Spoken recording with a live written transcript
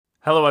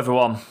Hello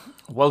everyone,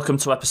 welcome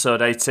to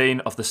episode 18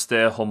 of the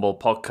Stay Humble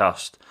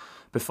podcast.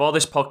 Before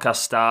this podcast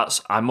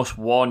starts, I must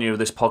warn you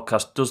this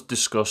podcast does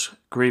discuss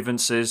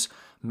grievances,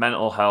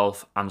 mental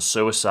health and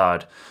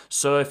suicide.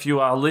 So if you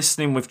are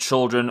listening with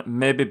children,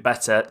 maybe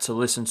better to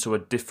listen to a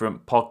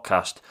different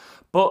podcast.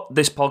 But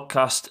this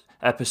podcast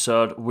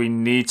episode, we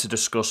need to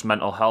discuss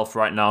mental health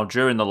right now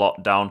during the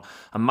lockdown,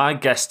 and my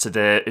guest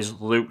today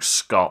is Luke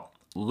Scott.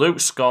 Luke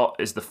Scott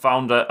is the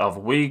founder of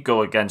We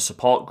Go Again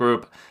support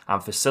group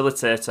and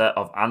facilitator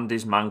of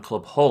Andy's Man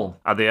Club Hull.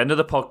 At the end of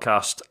the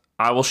podcast,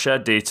 I will share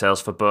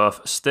details for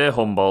both Stay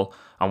Humble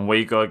and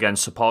We Go Again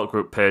support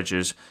group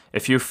pages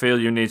if you feel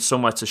you need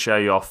somewhere to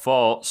share your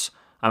thoughts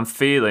and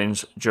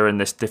feelings during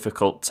this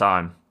difficult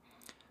time.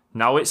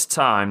 Now it's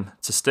time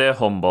to stay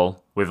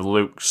humble with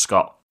Luke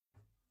Scott.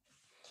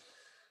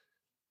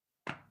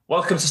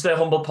 Welcome to Stay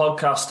Humble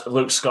podcast,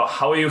 Luke Scott.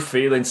 How are you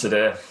feeling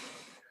today?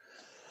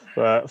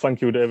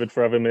 Thank you, David,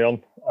 for having me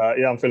on.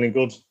 I'm feeling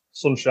good.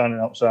 Sun's shining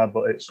outside,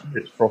 but it's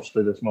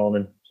frosty this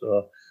morning,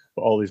 but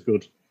all is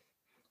good.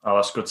 Oh,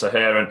 that's good to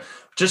hear. And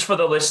just for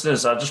the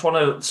listeners, I just want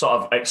to sort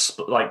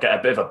of get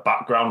a bit of a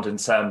background in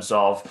terms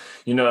of,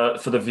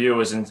 for the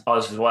viewers and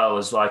as well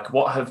as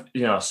what have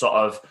you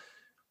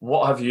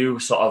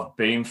sort of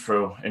been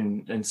through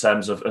in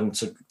terms of, and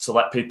to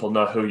let people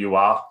know who you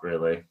are,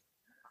 really.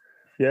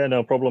 Yeah,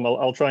 no problem.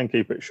 I'll try and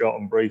keep it short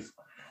and brief.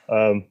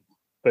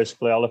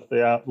 Basically, I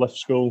left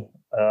school,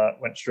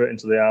 went straight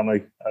into the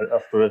army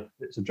after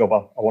it's a job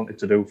I wanted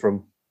to do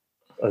from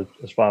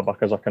as far back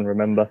as I can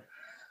remember.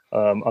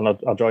 And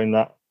I joined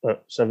that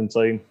at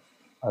 17.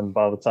 And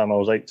by the time I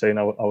was 18,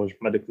 I was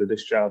medically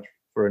discharged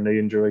for a knee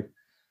injury.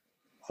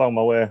 Found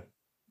my way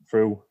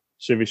through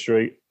Civvy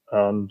Street,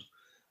 and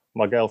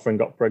my girlfriend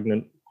got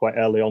pregnant quite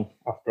early on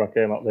after I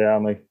came out of the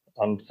army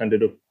and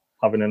ended up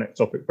having an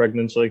ectopic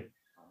pregnancy.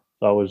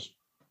 So I was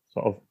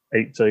sort of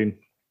 18.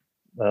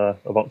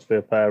 About to be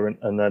a parent,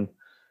 and then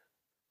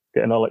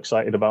getting all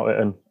excited about it,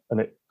 and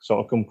it sort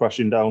of come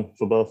crashing down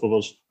for both of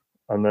us.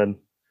 And then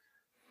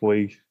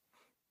we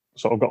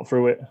sort of got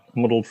through it,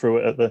 muddled through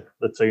it at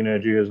the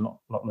teenage years, not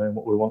knowing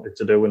what we wanted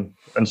to do,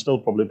 and still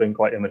probably been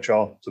quite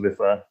immature, to be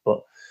fair.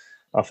 But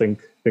I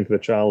think the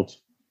child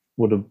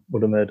would have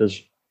made us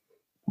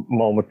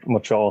more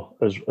mature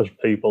as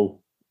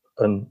people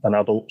and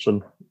adults,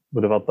 and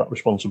would have had that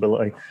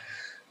responsibility.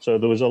 So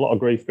there was a lot of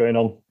grief going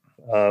on.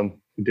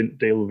 We didn't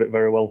deal with it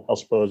very well, I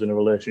suppose, in a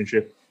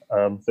relationship.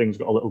 Things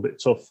got a little bit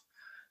tough.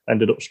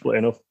 Ended up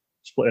splitting up,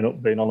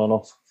 being on and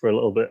off for a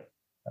little bit.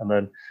 And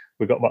then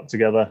we got back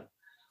together.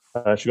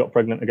 She got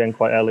pregnant again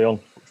quite early on,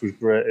 which was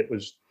great. It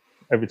was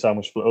every time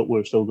we split up, we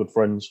were still good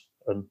friends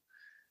and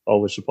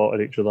always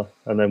supported each other.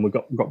 And then we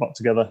got back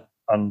together,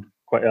 and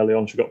quite early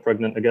on, she got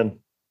pregnant again.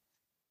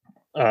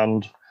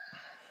 And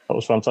that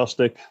was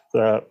fantastic.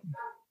 The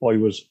boy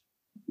was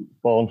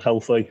born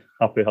healthy,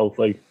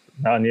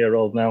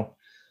 9-year-old now.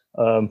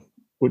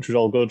 Which was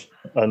all good,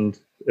 and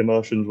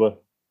emotions were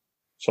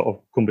sort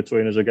of come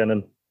between us again,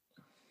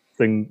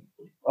 and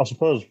I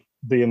suppose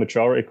the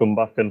immaturity come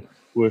back, and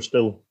I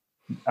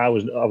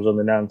was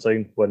only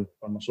 19 when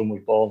my son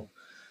was born,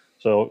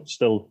 so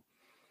still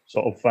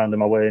sort of finding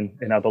my way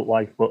in adult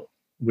life, but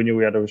we knew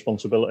we had a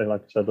responsibility,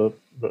 like I said, that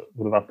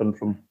would have happened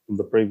from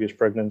the previous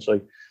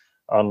pregnancy,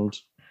 and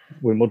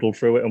we muddled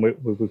through it, and we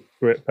were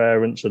great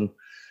parents, and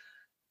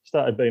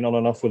started being on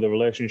and off with the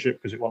relationship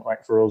because it wasn't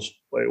right for us,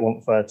 but it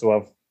wasn't fair to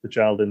have the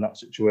child in that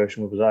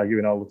situation with us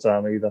arguing all the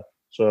time either.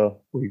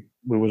 So we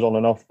was on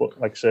and off, but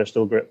like I say,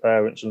 still great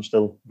parents and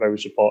still very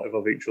supportive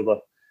of each other.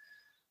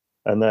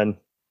 And then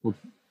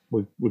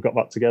we got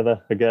back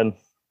together again,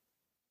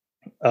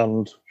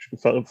 and she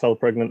fell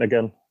pregnant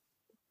again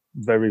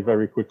very,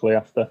 very quickly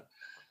after.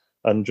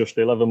 And just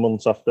 11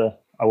 months after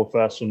our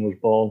first son was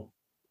born,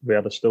 we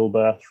had a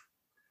stillbirth,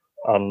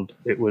 and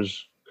it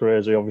was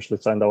crazy, obviously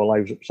turned our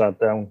lives upside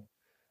down,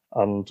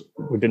 and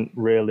we didn't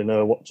really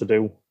know what to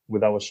do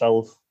with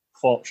ourselves.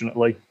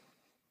 Fortunately,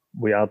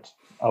 we had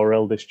our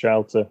eldest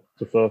child to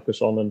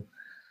focus on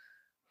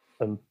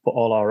and put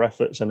all our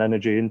efforts and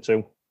energy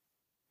into.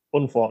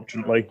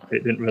 Unfortunately,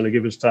 it didn't really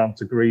give us time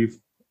to grieve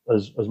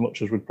as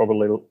much as we'd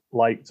probably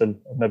liked and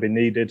maybe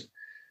needed,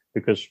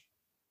 because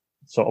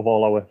sort of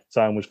all our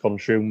time was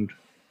consumed.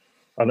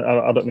 And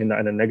I don't mean that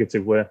in a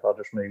negative way. I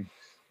just mean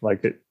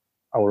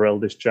our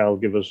eldest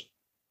child give us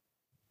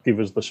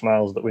the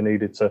smiles that we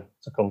needed to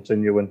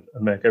continue and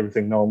make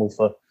everything normal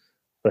for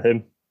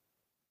him.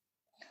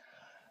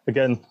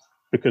 Again,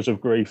 because of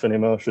grief and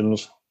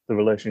emotions, the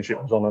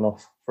relationship was on and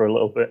off for a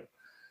little bit.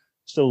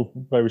 Still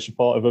very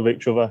supportive of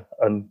each other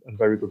and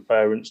very good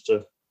parents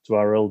to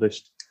our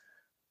eldest.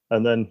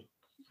 And then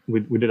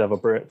we did have a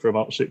break for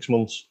about 6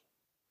 months.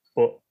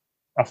 But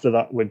after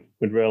that, we'd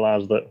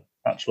realised that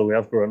actually we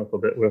have grown up a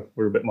bit.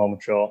 We're a bit more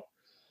mature.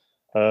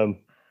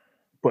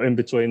 But in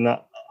between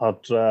that,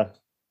 I'd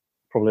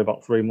probably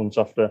about 3 months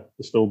after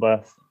the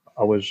stillbirth,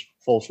 I was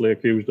falsely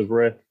accused of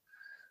rape.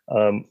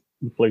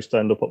 The police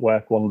turned up at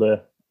work one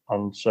day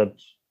and said,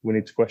 "We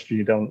need to question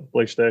you down at the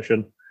police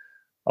station."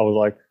 I was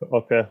like,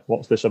 "Okay,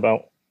 what's this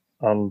about?"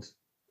 And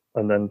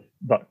and then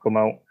that come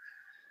out.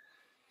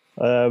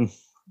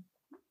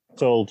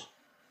 Told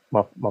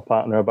my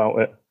partner about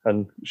it,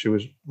 and she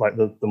was like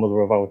the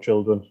mother of our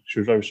children. She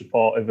was very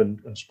supportive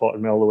and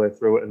supported me all the way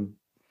through it, and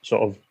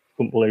sort of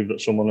couldn't believe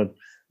that someone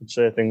would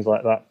say things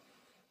like that.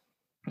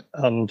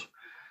 And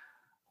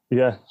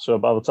yeah, so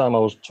by the time I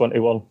was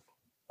 21,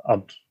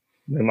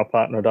 me and my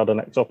partner had an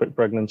ectopic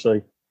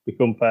pregnancy,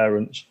 become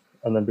parents,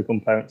 and then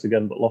become parents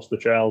again, but lost the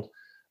child.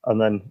 And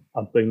then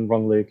I'd been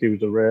wrongly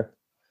accused of rape.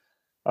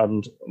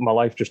 And my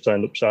life just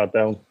turned upside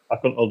down. I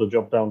couldn't hold a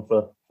job down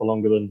for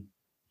longer than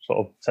sort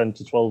of 10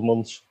 to 12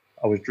 months.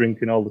 I was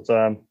drinking all the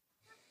time.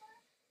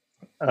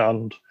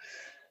 And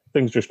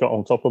things just got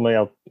on top of me.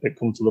 It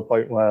come to the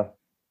point where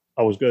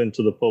I was going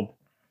to the pub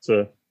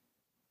to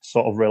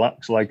sort of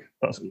relax, like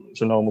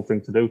it's a normal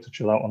thing to do, to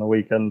chill out on a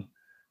weekend.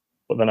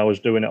 But then I was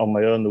doing it on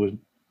my own.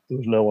 There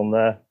was no one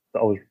there that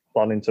I was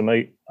planning to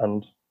meet.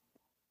 And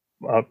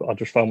I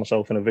just found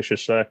myself in a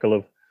vicious circle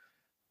of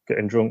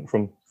getting drunk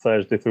from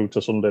Thursday through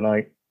to Sunday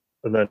night,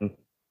 and then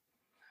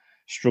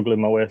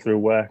struggling my way through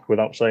work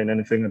without saying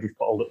anything. I just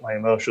bottled up my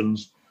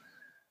emotions,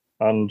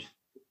 and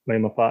me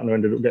and my partner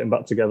ended up getting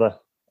back together,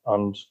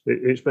 and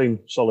it's been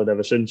solid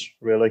ever since,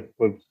 really.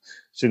 We've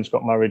since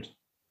got married.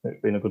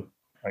 It's been a good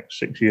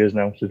 6 years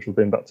now since we've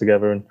been back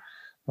together, and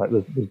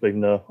there's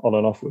been on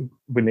and off.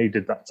 We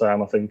needed that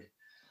time, I think,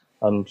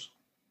 and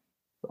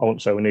I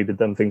won't say we needed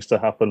them things to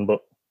happen,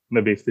 but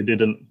maybe if they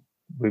didn't,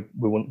 we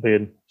wouldn't be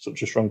in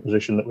such a strong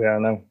position that we are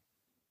now.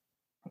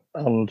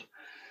 And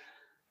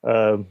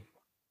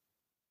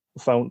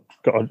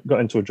got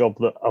into a job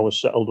that I was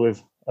settled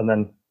with, and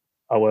then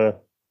our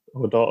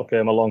daughter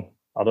came along.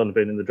 I'd only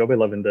been in the job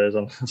 11 days,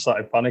 and I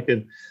started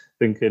panicking,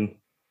 thinking,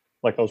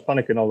 like, I was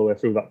panicking all the way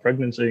through that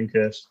pregnancy in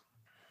case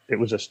it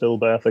was a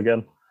stillbirth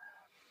again.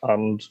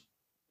 And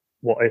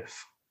what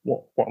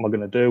am I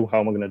going to do? How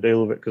am I going to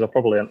deal with it? Because I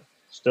probably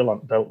still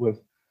haven't dealt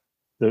with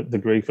the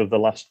grief of the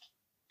last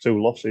 2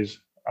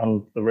 losses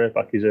and the rape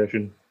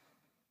accusation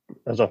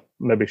as I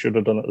maybe should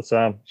have done at the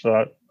time.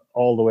 So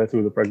all the way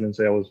through the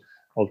pregnancy, I was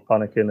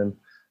panicking and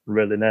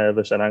really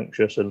nervous and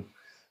anxious, and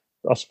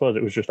I suppose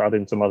it was just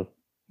adding to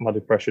my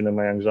depression and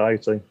my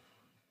anxiety.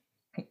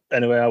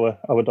 Anyway,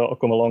 our daughter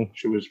come along.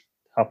 She was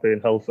happy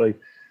and healthy.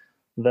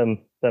 Them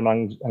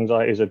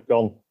anxieties had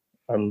gone,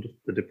 and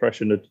the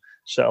depression had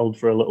settled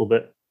for a little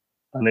bit.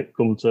 And it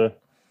come to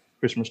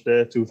Christmas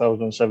Day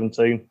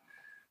 2017.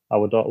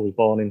 Our daughter was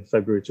born in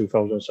February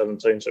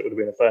 2017, so it would have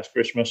been a first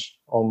Christmas,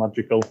 all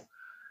magical.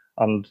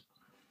 And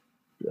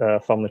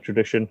family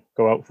tradition,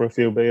 go out for a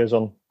few beers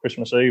on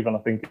Christmas Eve, and I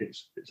think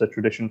it's a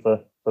tradition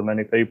for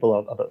many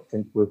people. I don't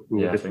think we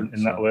were different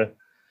in that way.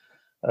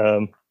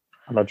 And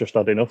I just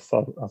had enough.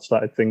 I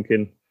started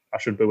thinking I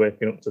should be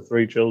waking up to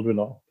 3 children,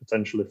 or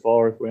potentially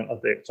 4 if we hadn't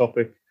had the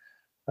ectopic.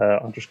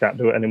 I just can't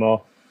do it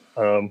anymore.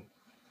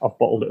 I've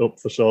bottled it up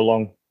for so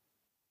long,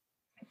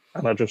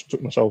 and I just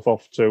took myself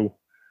off to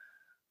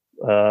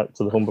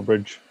the Humber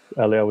Bridge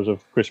early hours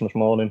of Christmas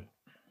morning,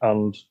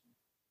 and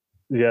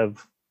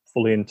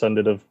fully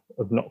intended of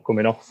not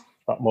coming off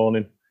that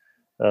morning.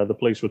 The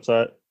police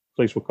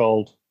were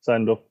called,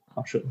 turned up.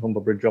 I shut the Humber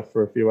Bridge off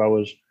for a few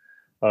hours,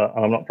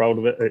 and I'm not proud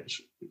of it.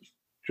 It's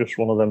just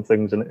one of them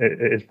things, and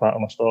it is part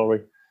of my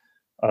story.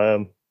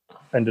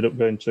 Ended up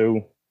going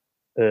to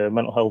a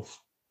mental health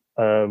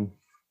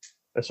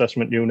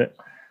assessment unit,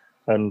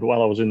 and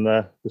while I was in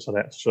there, they said I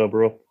had to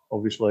sober up,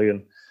 obviously,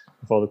 and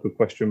before they could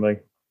question me.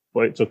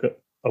 But it took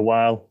a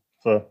while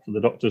for the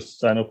doctors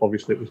to turn up.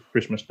 Obviously, it was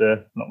Christmas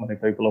Day. Not many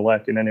people are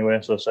working anyway,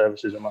 so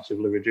services are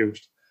massively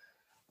reduced.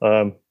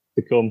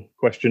 They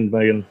questioned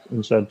me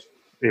and said,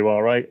 "Are you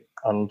all right?"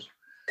 And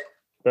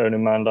bearing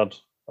in mind, I'd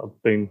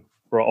been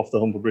brought off the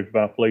Humber Bridge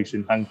by police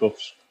in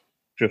handcuffs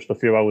just a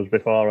few hours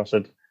before. I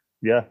said,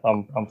 "Yeah,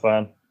 I'm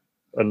fine."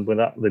 And with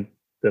that,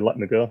 they let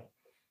me go.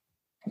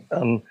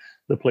 And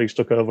the police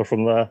took over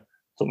from there,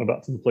 took me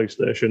back to the police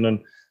station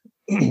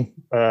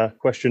and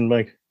questioned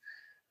me.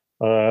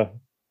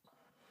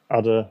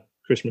 Had a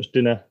Christmas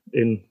dinner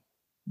in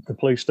the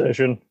police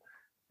station.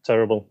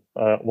 Terrible.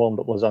 Warmed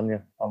up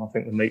lasagna, and I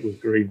think the meat was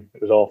green.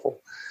 It was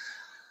awful.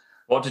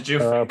 What did you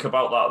think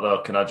about that,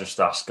 though? Can I just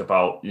ask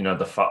about,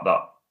 the fact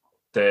that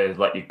they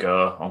let you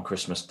go on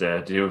Christmas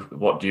Day?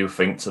 What do you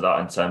think to that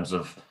in terms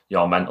of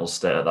your mental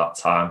state at that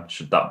time?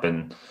 Should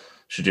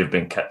you have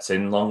been kept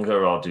in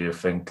longer, or do you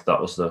think that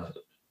was I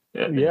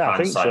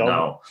think so.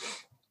 Now?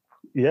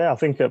 Yeah, I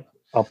think I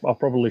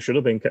probably should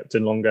have been kept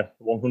in longer,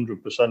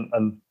 100%.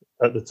 And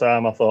at the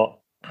time, I thought,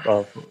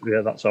 well,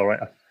 yeah, that's all right.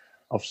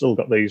 I've still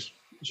got these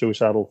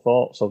suicidal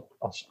thoughts.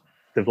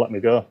 They've let me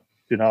go.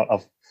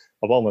 I've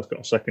almost got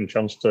a second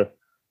chance to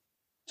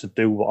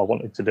do what I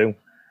wanted to do,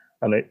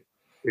 and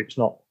it's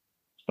not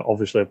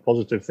obviously a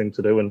positive thing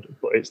to do.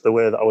 But it's the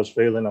way that I was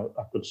feeling.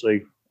 I could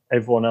see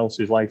everyone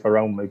else's life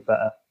around me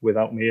better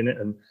without me in it,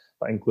 and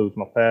that includes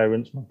my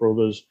parents, my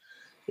brothers,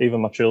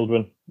 even my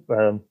children,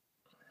 and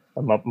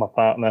my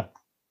partner.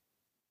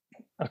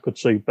 I could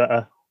see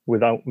better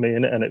without me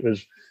in it, and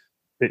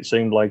it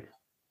seemed like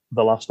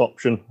the last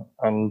option,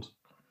 and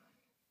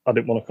I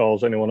didn't want to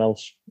cause anyone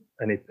else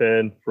any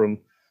pain from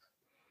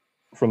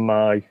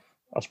my,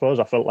 I suppose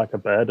I felt like a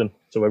burden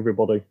to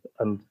everybody,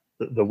 and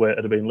the weight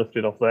had been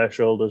lifted off their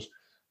shoulders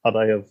had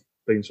I have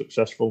been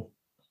successful.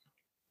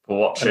 But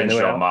what changed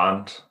your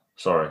mind?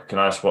 Sorry, can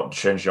I ask what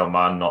changed your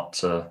mind not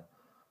to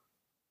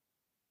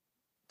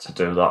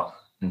do that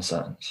in a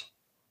sense?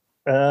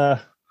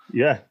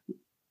 Yeah.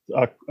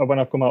 When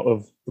I come out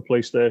of the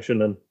police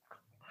station and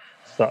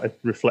started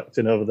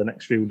reflecting over the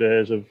next few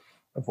days of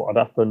what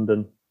had happened,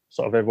 and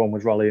sort of everyone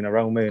was rallying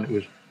around me, and it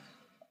was,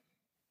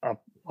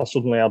 I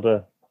suddenly had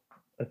a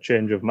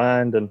change of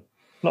mind, and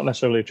not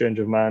necessarily a change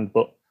of mind,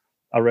 but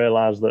I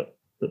realised that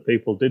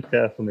people did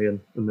care for me, and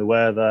they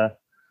were there.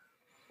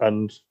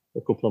 And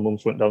a couple of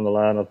months went down the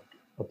line, I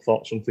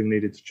thought something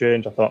needed to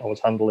change. I thought I was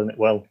handling it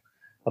well.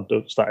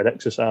 I'd started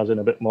exercising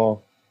a bit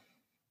more.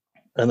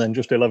 And then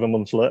just 11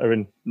 months later,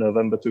 in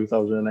November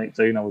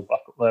 2018, I was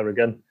back up there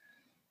again.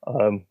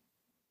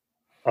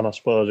 And I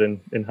suppose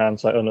in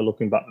hindsight, only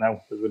looking back now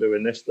as we're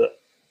doing this, that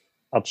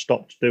I'd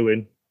stopped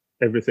doing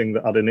everything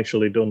that I'd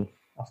initially done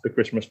after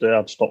Christmas Day.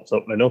 I'd stopped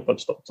opening up, I'd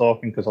stopped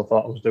talking because I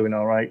thought I was doing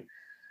all right.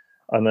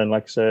 And then,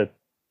 like I said,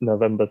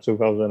 November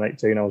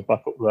 2018, I was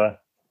back up there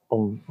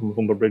on the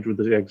Humber Bridge with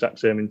the exact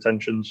same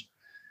intentions.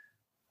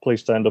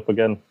 Police turned up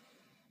again,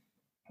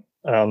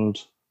 and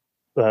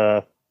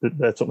they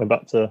took me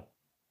back to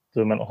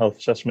the mental health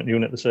assessment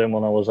unit, the same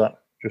one I was at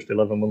just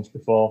 11 months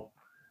before.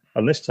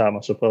 And this time,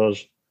 I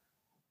suppose,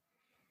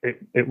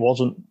 it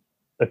wasn't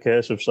a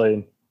case of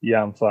saying,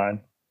 yeah, I'm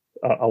fine.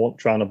 I wasn't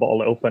trying to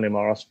bottle it up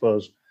anymore. I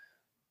suppose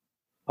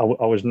I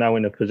was now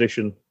in a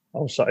position, I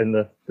was sat in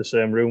the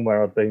same room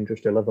where I'd been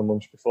just 11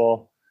 months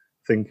before,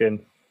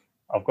 thinking,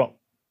 I've got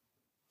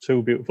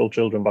 2 beautiful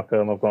children back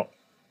home. I've got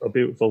a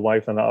beautiful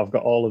wife, and I've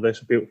got all of this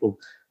beautiful,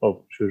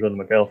 well, she was only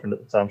my girlfriend at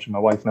the time, she's my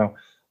wife now.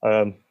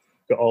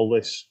 Got all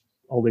these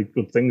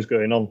good things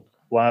going on.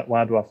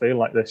 Why do I feel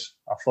like this?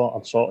 I thought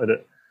I'd sorted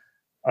it.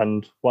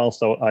 And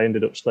whilst I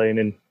ended up staying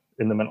in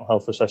the mental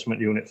health assessment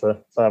unit for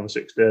 5 or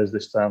 6 days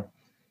this time,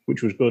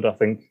 which was good. I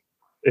think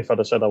if I'd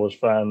have said I was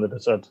fine, they'd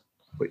have said,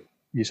 but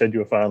you said you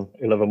were fine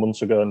 11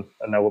 months ago, and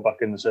now we're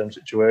back in the same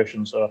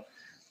situation. So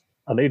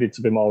I needed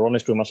to be more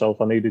honest with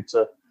myself. I needed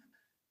to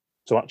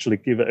actually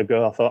give it a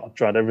go. I thought I'd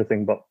tried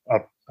everything, but I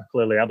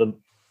clearly hadn't.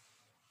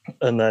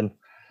 And then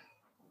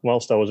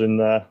whilst I was in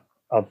there,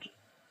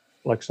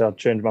 I'd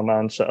changed my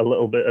mindset a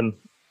little bit and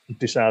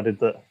decided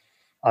that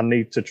I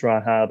need to try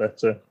harder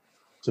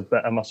to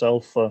better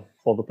myself for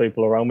the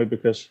people around me,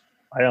 because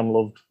I am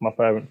loved. My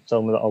parents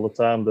tell me that all the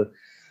time.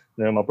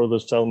 My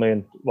brothers tell me,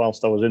 and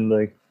whilst I was in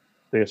the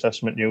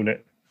assessment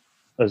unit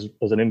as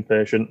an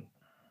inpatient,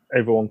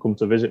 everyone come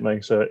to visit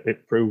me. So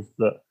it proved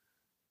that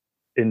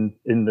in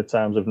the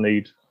times of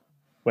need,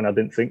 when I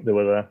didn't think they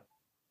were there,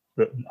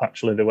 that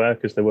actually they were,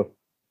 because they were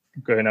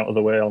going out of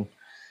the way on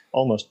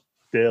almost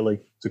daily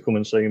to come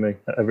and see me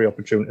at every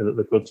opportunity that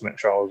they could to make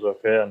sure I was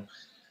okay and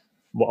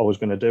what I was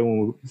going to do.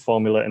 And we were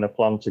formulating a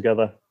plan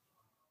together.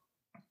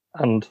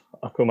 And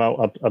I come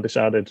out, I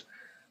decided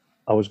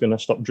I was going to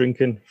stop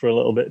drinking for a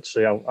little bit to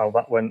see how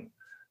that went,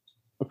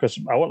 because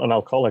I wasn't an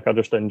alcoholic. I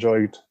just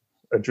enjoyed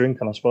a drink,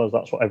 and I suppose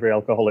that's what every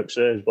alcoholic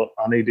says. But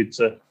I needed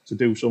to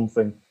do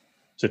something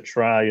to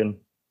try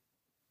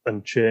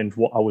and change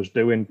what I was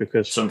doing,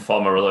 because some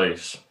form of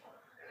release.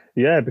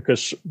 Yeah,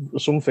 because the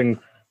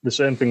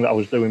same thing that I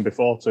was doing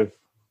before to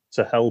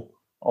help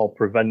or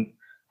prevent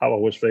how I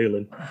was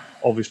feeling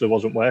obviously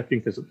wasn't working,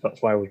 because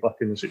that's why I was back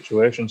in the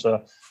situation.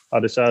 So I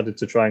decided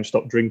to try and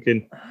stop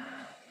drinking,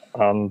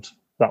 and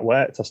that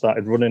worked. I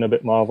started running a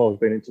bit more. I've always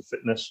been into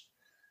fitness,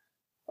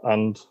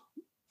 and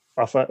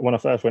when I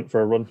first went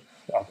for a run,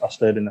 I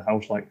stayed in the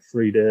house like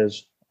 3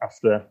 days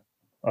after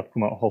I'd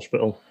come out of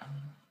hospital.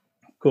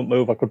 Couldn't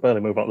move. I could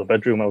barely move out of the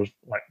bedroom. I was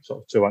like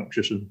sort of too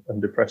anxious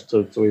and depressed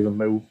to even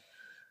move.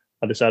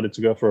 I decided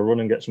to go for a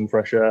run and get some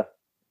fresh air,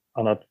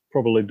 and I'd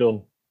probably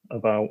done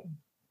about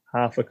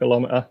half a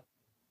kilometre,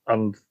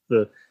 and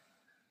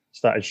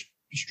started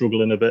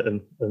struggling a bit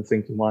and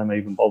thinking, why am I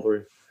even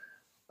bothering?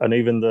 And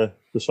even the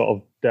sort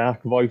of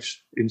dark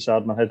voice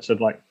inside my head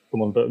said, like,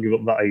 come on, don't give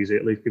up that easy,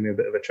 at least give me a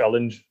bit of a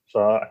challenge. So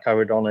I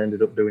carried on. I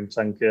ended up doing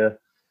 10k,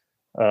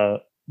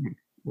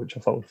 which I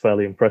thought was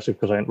fairly impressive,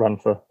 because I hadn't ran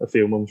for a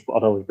few months, but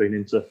I'd always been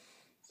into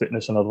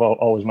fitness, and I've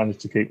always managed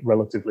to keep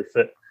relatively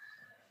fit.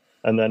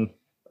 And then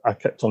I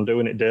kept on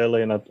doing it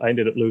daily, and I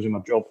ended up losing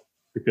my job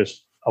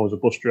because I was a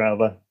bus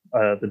driver.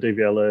 The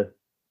DVLA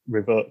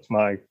revoked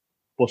my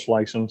bus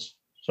licence,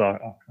 so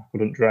I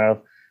couldn't drive.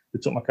 They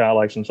took my car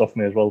licence off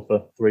me as well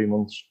for 3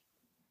 months.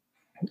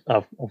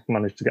 I've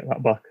managed to get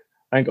that back.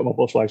 I ain't got my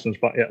bus licence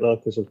back yet, though,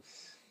 because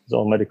there's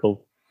all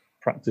medical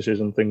practices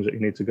and things that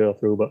you need to go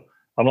through, but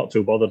I'm not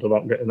too bothered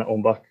about getting that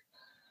one back.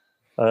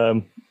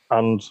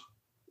 And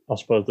I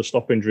suppose the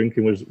stopping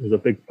drinking was a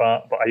big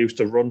part, but I used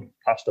to run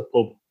past a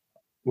pub.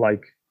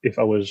 Like if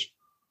I was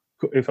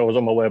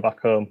on my way back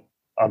home,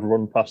 I'd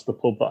run past the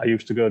pub that I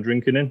used to go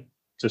drinking in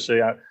to see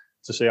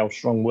how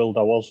strong-willed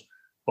I was.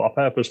 But I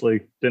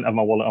purposely didn't have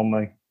my wallet on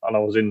me, and I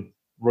was in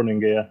running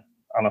gear,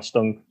 and I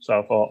stunk. So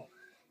I thought,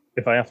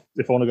 if I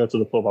want to go to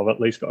the pub, I've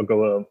at least got to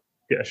go home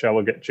get a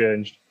shower, get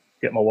changed,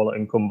 get my wallet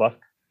and come back.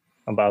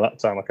 And by that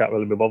time, I can't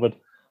really be bothered.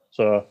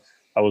 So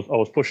I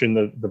was pushing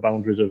the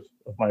boundaries of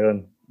my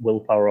own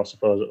willpower, I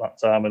suppose, at that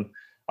time. And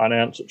I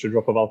hadn't such a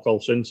drop of alcohol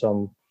since.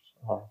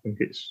 I think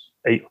it's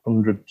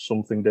 800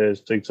 something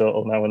days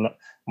teetotal now. And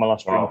my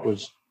last drink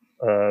was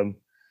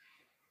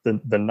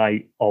the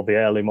night or the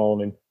early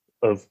morning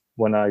of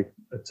when I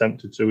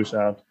attempted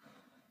suicide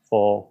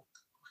for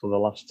the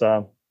last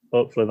time,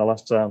 hopefully the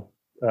last time,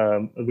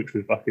 which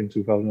was back in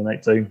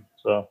 2018.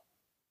 So.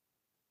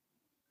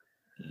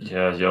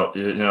 Yeah,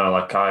 you know,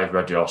 like I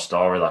read your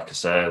story, like I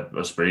said,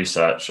 as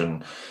research,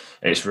 and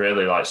it's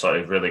really like sort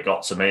of really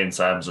got to me in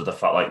terms of the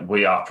fact like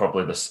we are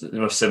probably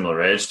the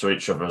similar age to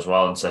each other as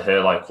well, and to hear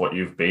like what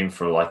you've been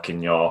through, like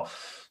in your,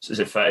 is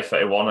it 30,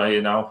 31 are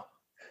you now?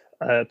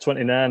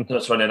 29.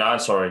 29,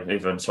 sorry,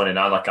 even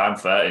 29. Like I'm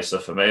 30, so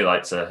for me,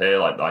 like to hear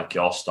like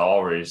your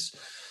stories,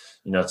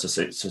 you know,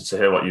 to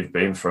hear what you've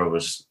been through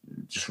was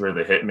just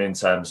really hit me in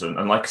terms of,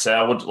 and like I say,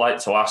 I would like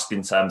to ask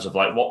in terms of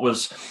like what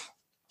was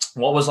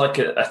like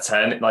a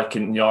turn, like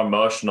in your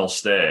emotional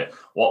state?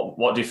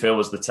 What do you feel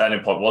was the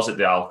turning point? Was it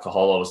the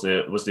alcohol, or was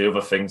the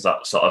other things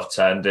that sort of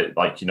turned it?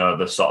 Like, you know,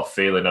 the sort of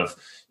feeling of,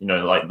 you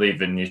know, like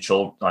leaving your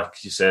children,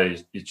 like you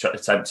say, you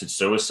attempted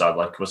suicide.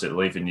 Like, was it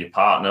leaving your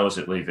partner? Was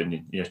it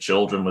leaving your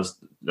children?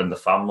 And the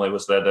family?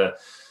 Was that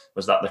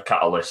the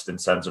catalyst in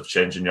terms of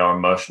changing your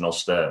emotional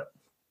state?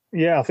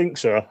 Yeah, I think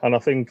so. And I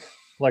think,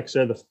 like I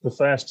said, the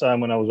first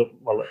time when I was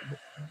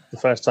the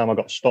first time I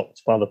got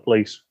stopped by the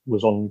police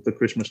was on the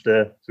Christmas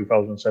Day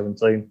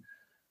 2017,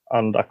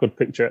 and I could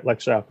picture it. Like I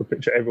say, I could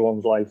picture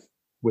everyone's life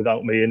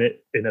without me in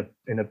it,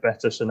 in a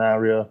better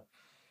scenario,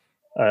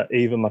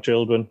 even my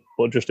children.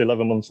 But just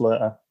 11 months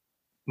later,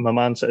 my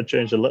mindset had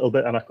changed a little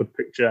bit, and I could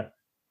picture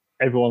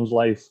everyone's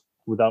life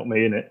without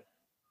me in it,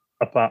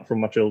 apart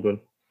from my children.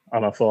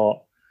 And I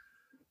thought,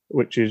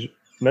 which is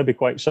maybe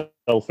quite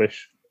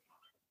selfish,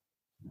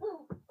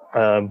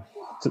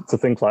 to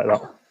think like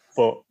that,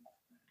 but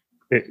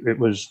it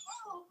was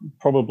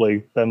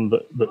probably them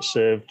that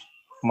saved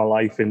my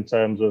life in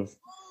terms of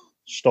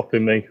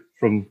stopping me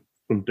from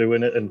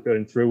doing it and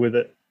going through with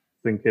it,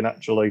 thinking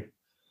actually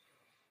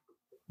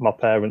my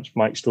parents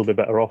might still be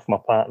better off, my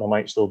partner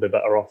might still be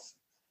better off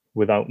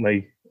without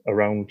me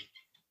around.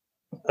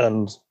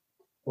 And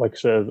like I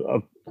said,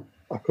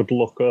 I could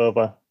look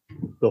over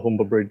the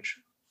Humber Bridge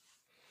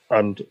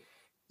and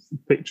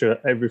picture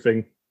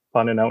everything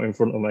panning out in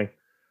front of me.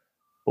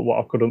 But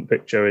what I couldn't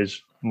picture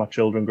is my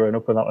children growing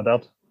up without a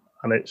dad.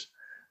 And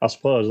I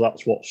suppose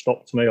that's what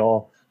stopped me,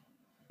 or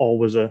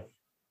was a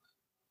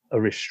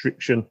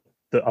restriction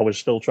that I was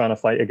still trying to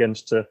fight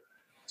against to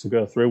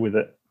go through with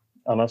it.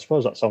 And I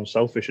suppose that sounds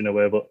selfish in a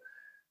way, but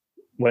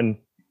when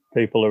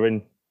people are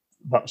in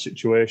that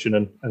situation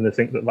and they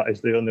think that is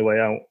the only way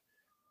out,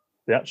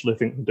 they actually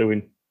think they're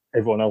doing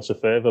everyone else a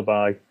favour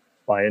by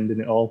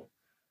ending it all.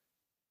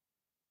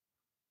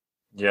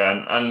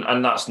 Yeah,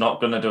 and that's not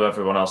going to do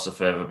everyone else a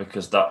favour,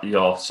 because that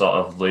you're sort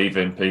of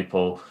leaving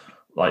people,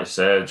 like you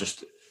say,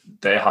 just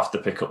they have to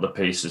pick up the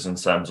pieces in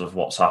terms of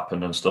what's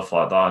happened and stuff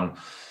like that. And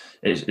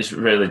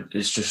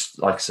it's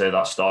just like I say,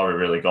 that story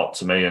really got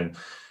to me. And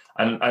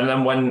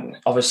then when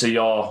obviously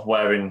you're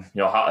wearing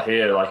your hat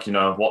here, like, you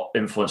know, what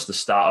influenced the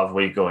start of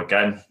We Go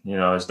Again? You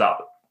know, is that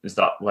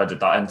where did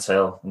that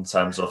entail in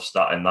terms of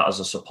starting that as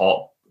a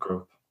support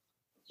group?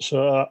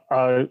 So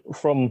I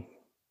from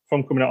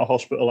coming out of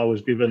hospital, I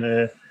was given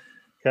a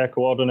care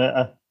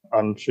coordinator,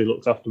 and she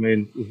looked after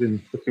me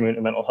within the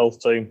community mental health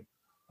team.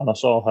 And I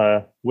saw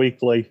her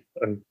weekly,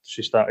 and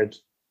she started,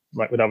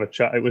 like, we'd have a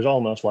chat. It was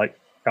almost like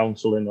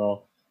counselling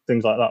or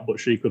things like that, but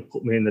she could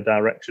put me in the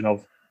direction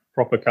of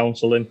proper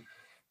counselling,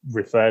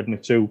 referred me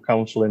to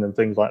counselling and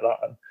things like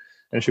that.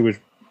 And she was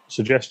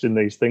suggesting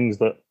these things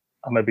that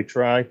I maybe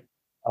try.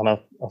 And I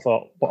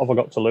thought, what have I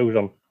got to lose?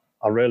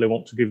 I really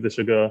want to give this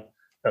a go,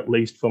 at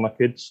least for my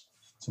kids,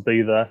 to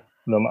be there,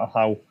 no matter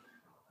how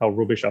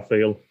rubbish I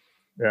feel.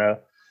 Yeah,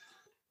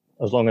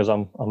 as long as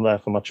I'm there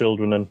for my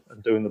children and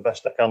doing the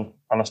best I can.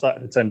 And I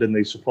started attending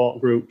these support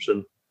groups,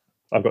 and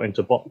I got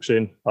into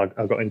boxing. I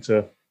got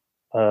into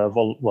not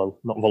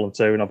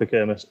volunteering. I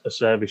became a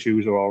service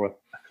user or a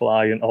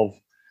client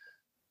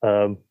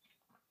of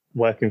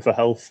Working for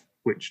Health,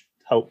 which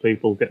helped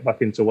people get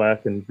back into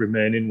work and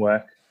remain in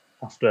work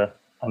after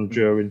and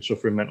during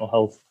suffering mental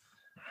health.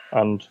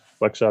 And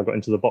like I said, I got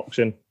into the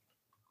boxing.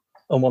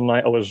 And one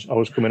night I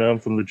was coming home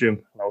from the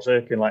gym, and I was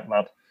aching like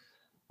mad.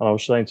 And I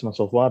was saying to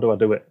myself, why do I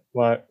do it?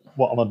 What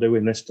am I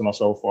doing this to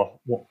myself for?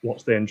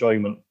 What's the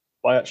enjoyment?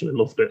 But I actually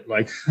loved it.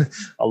 Like,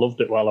 I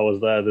loved it while I was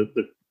there.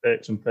 The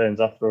aches and pains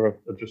after are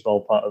just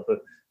all part of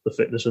the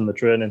fitness and the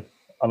training.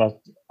 And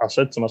I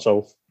said to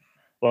myself,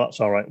 well,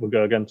 that's all right. We'll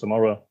go again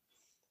tomorrow.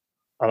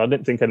 And I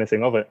didn't think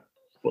anything of it.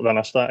 But then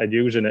I started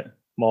using it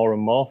more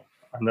and more.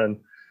 And then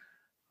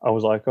I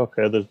was like,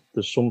 okay,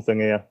 there's something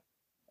here.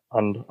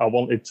 And I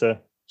wanted to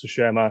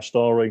share my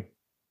story,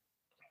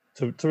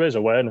 to raise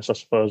awareness, I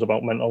suppose,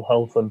 about mental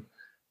health,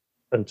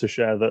 and to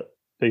share that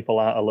people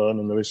aren't alone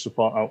and there is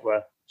support out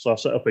there. So I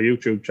set up a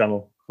YouTube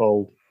channel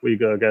called We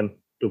Go Again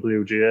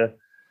WGA,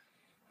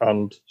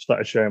 and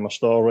started sharing my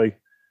story,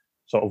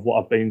 sort of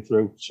what I've been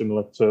through,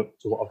 similar to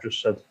what I've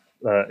just said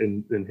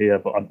in here,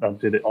 but I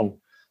did it on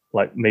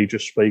like me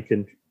just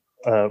speaking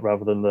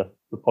rather than the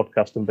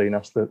podcast and being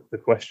asked the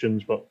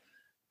questions.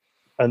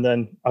 And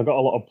then I got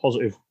a lot of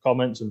positive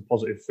comments and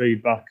positive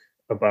feedback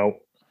about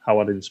how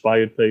I'd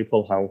inspired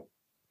people, how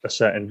a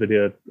certain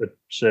video had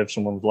saved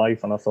someone's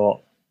life, and I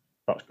thought,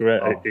 that's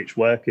great, it's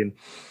working.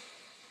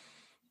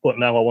 But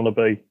now I want to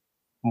be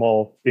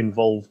more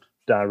involved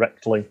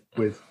directly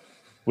with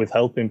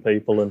helping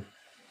people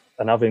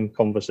and having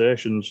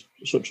conversations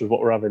such as what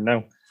we're having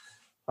now.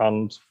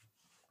 And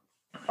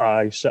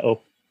I set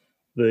up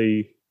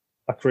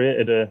I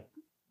created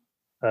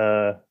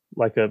an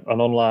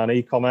online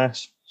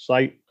e-commerce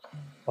site.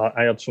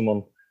 I had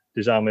someone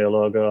design me a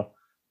logo,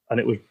 and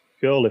it was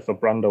purely for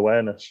brand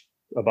awareness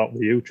about the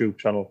YouTube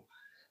channel.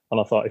 And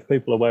I thought, if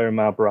people are wearing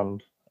my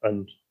brand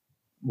and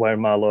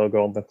wearing my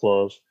logo on their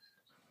clothes,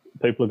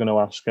 people are going to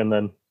ask, and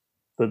then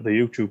the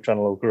YouTube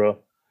channel will grow.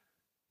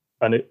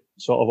 And it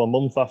sort of a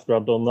month after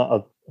I'd done that,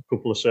 a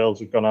couple of sales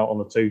had gone out on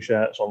the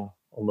t-shirts, on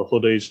the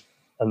hoodies,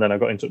 and then I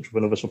got in touch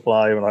with another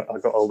supplier, and I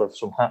got hold of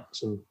some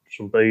hats and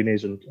some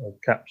beanies and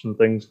caps and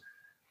things,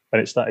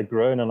 and it started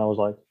growing. And I was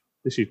like,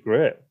 this is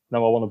great.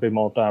 Now I want to be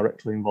more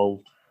directly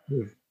involved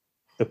with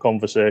the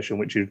conversation,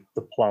 which is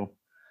the plan.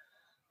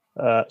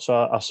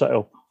 So I set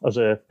up as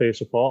a peer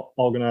support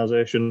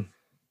organisation.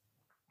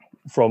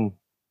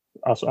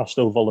 I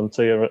still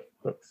volunteer at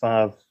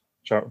 5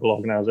 charitable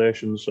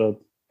organisations, so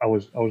I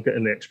was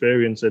getting the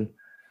experience in.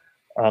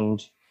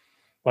 And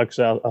like I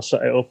say, I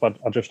set it up.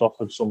 I just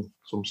offered some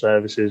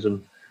services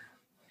and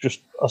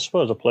just, I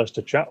suppose, a place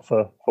to chat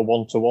for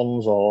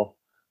one-to-ones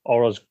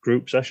or as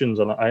group sessions.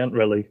 And I hadn't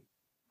really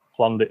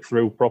planned it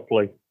through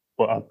properly,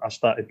 but I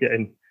started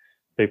getting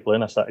people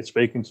in. I started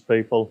speaking to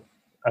people,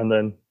 and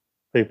then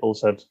people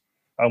said,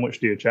 how much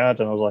do you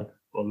charge? And I was like,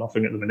 well,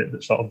 nothing at the minute.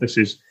 That sort of, this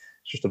is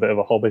just a bit of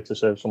a hobby to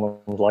save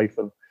someone's life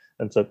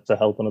and to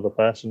help another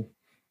person.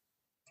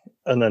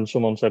 And then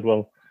someone said,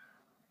 well,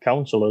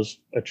 counsellors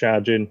are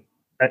charging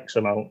X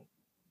amount,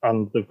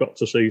 and they've got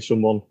to see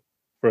someone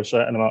for a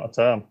certain amount of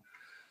time.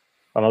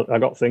 And I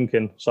got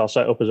thinking, so I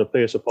set up as a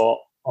peer support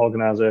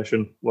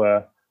organisation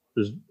where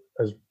there's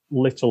as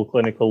little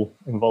clinical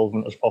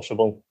involvement as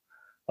possible.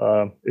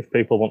 If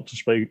people want to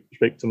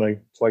speak to me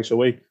twice a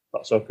week,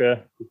 that's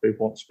okay. If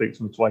people want to speak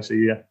to me twice a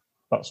year,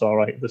 that's all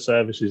right. The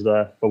service is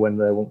there for when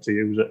they want to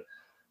use it.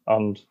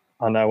 And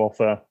I now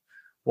offer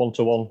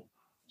one-to-one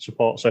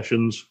support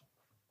sessions,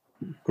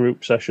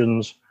 group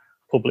sessions,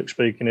 public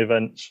speaking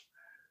events,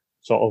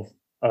 sort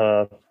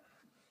of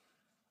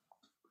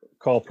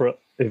corporate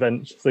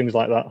events, things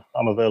like that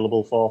I'm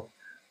available for.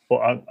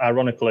 But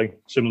ironically,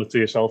 similar to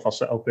yourself, I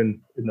set up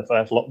in the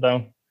first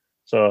lockdown.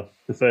 So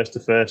the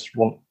face-to-face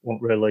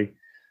wasn't really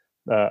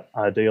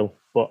ideal,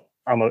 but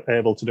I'm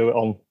able to do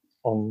it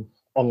on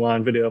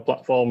online video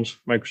platforms,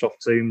 Microsoft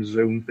Teams,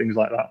 Zoom, things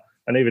like that.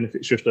 And even if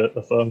it's just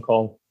a phone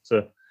call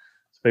to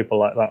people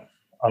like that.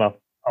 And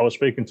I was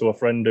speaking to a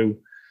friend who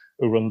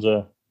runs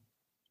a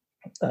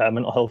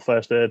mental health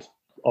first aid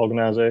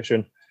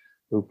organisation,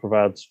 who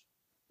provides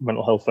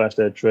mental health first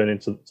aid training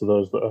to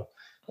those that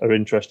are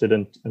interested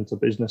into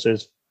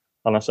businesses.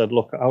 And I said,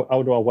 look,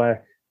 how do I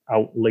work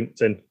out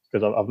LinkedIn?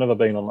 Because I've never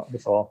been on that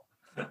before.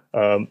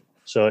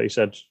 So he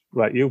said,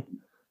 right, you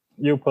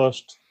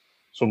post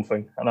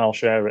something and I'll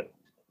share it.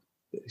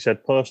 He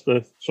said, post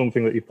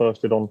something that you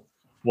posted on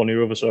one of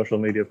your other social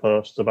media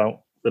posts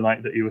about the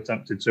night that you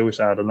attempted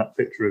suicide and that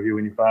picture of you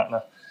and your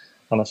partner.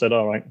 And I said,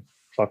 all right.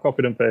 So I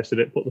copied and pasted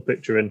it, put the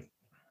picture in.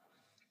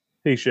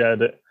 He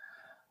shared it.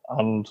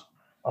 And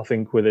I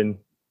think within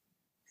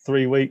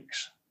 3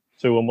 weeks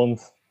to a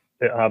month,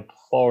 it had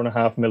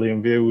 4.5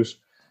 million views,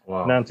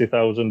 wow,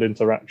 90,000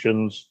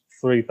 interactions,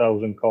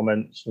 3,000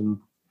 comments, and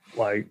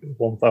like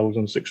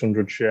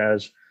 1,600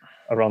 shares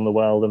around the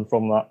world. And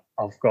from that,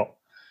 I've got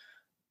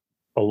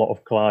a lot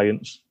of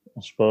clients,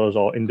 I suppose,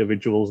 or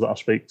individuals that I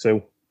speak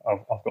to.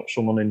 I've got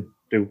someone in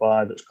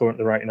Dubai that's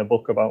currently writing a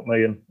book about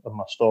me and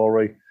my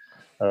story.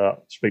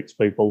 Speak to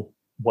people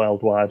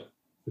worldwide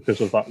because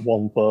of that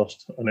one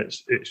post, and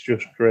it's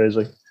just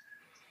crazy.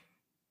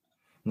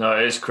 No,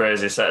 it is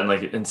crazy, setting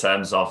like in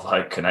terms of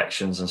like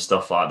connections and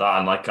stuff like that.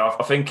 And like I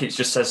think it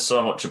just says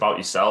so much about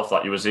yourself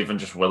that you was even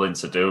just willing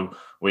to do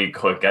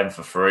week again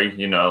for free.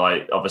 You know,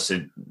 like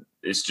obviously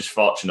it's just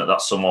fortunate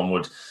that someone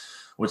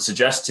would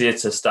suggest to you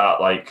to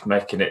start like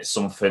making it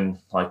something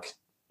like,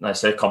 let's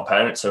say,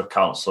 compare it to a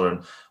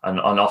counsellor and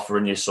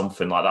offering you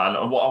something like that.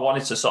 And what I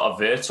wanted to sort of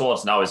veer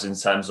towards now is in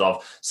terms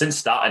of, since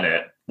starting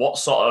it, what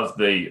sort of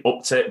the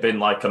uptake been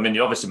like? I mean,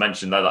 you obviously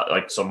mentioned there that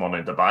like someone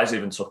in Dubai's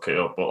even took it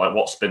up, but like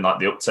what's been like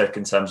the uptake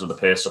in terms of the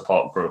peer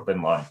support group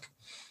been like?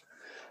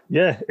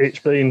 Yeah, it's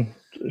been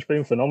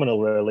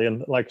phenomenal, really.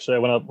 And like I say,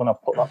 when I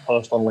put that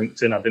post on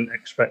LinkedIn, I didn't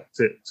expect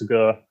it to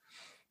go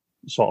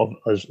sort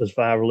of as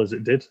viral as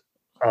it did.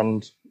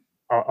 And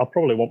I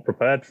probably wasn't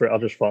prepared for it. I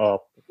just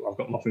thought, I've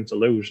got nothing to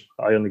lose.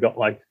 I only got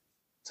like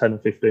 10 or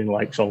 15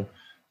 likes on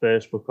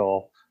Facebook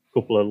or a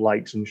couple of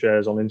likes and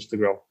shares on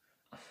Instagram.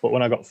 But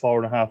when I got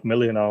 4.5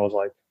 million, I was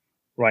like,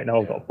 right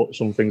now I've got to put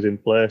some things in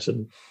place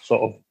and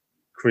sort of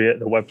create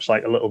the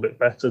website a little bit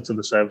better to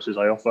the services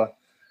I offer,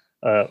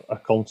 a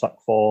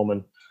contact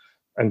form,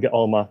 and get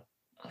all my,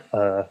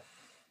 I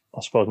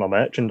suppose, my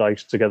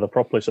merchandise together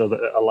properly so that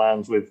it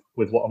aligns with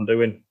what I'm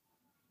doing.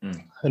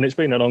 And it's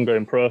been an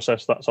ongoing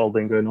process. That's all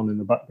been going on in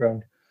the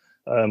background.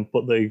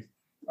 But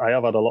I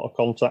have had a lot of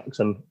contacts,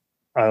 and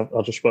I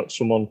just spoke to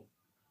someone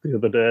the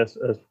other day,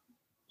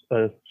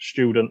 a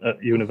student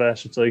at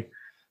university,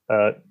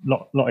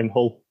 not in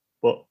Hull,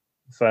 but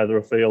further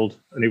afield,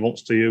 and he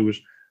wants to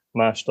use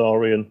my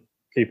story and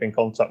keep in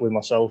contact with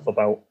myself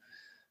about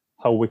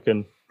how we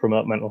can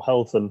promote mental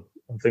health and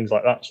things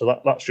like that. So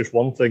that's just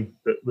one thing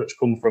that's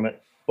come from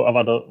it. But I've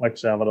had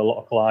a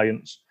lot of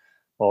clients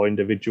or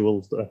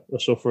individuals that are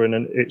suffering,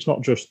 and it's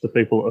not just the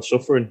people that are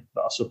suffering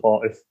that I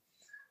support.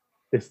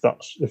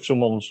 If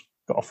someone's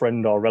got a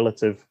friend or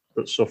relative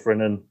that's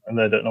suffering and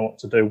they don't know what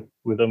to do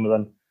with them,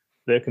 then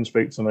they can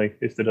speak to me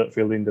if they don't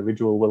feel the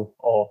individual will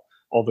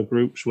or the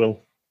groups will.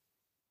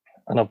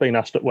 And I've been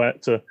asked at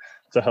work to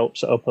help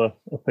set up a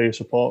peer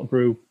support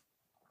group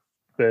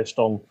based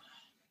on,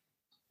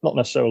 not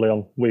necessarily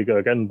on We Go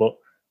Again, but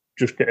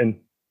just getting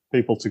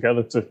people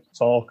together to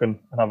talk and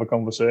have a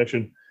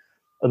conversation.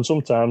 And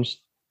sometimes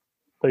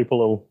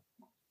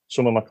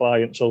some of my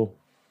clients will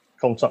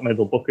contact me,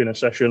 they'll book in a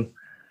session,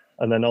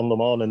 and then on the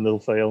morning they'll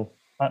feel,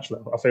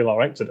 actually, I feel all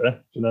right today.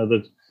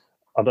 That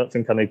I don't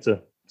think I need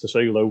to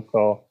see Luke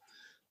or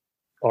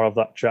have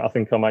that chat. I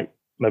think I might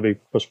maybe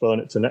postpone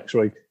it to next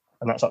week.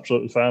 And that's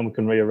absolutely fine. We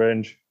can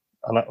rearrange.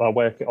 And I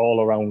work it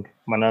all around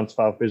my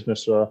 9-to-5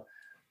 business,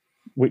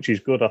 which is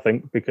good, I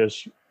think,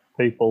 because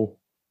the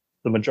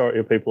majority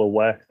of people will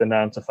work the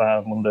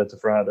 9-to-5, Monday to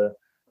Friday.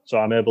 So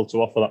I'm able to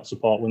offer that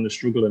support when they're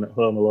struggling at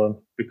home alone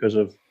because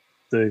of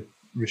the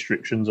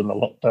restrictions and the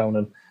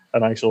lockdown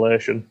and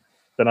isolation.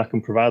 Then I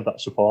can provide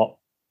that support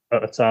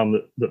at a time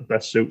that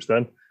best suits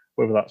them,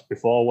 whether that's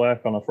before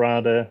work on a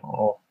Friday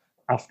or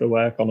after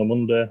work on a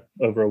Monday,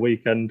 over a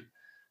weekend.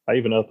 I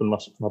even opened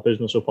my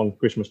business up on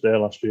Christmas Day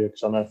last year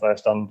because I know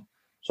firsthand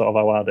sort of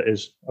how hard it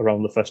is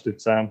around the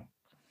festive time.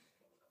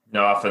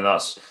 No,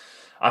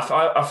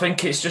 I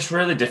think it's just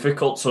really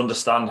difficult to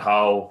understand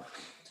how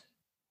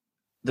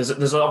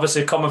there's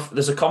obviously a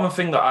common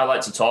thing that I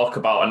like to talk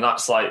about, and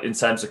that's like in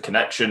terms of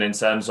connection, in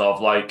terms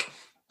of like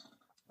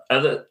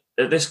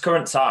at this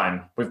current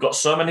time, we've got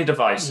so many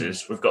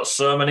devices, we've got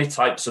so many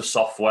types of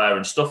software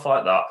and stuff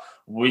like that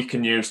we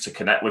can use to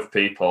connect with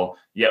people,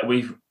 yet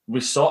we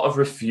sort of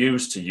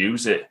refuse to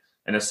use it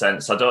in a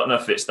sense. I don't know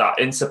if it's that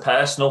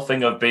interpersonal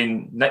thing of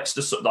being next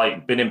to,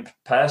 like, being in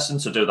person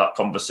to do that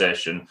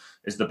conversation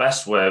is the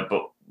best way,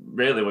 but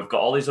really we've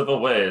got all these other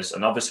ways,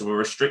 and obviously we're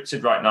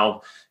restricted right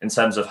now in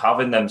terms of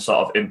having them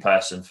sort of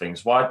in-person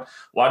things. Why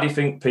do you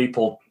think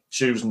people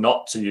choose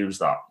not to use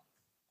that?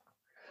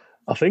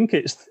 I think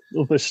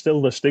there's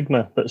still the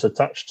stigma that's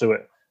attached to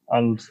it,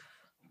 and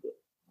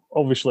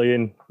obviously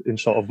in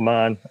sort of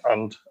mine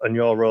and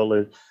your role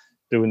is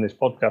doing this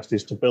podcast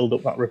is to build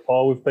up that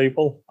rapport with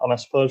people. And I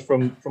suppose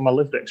from my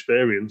lived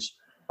experience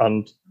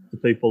and the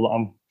people that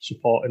I'm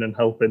supporting and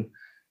helping,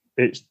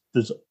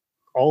 there's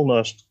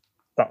almost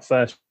that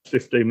first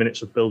 15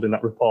 minutes of building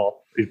that rapport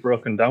is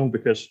broken down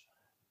because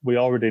we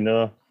already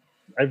know,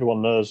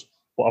 everyone knows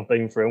what I've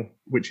been through,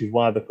 which is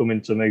why they're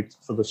coming to me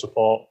for the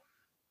support.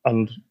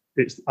 And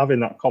it's having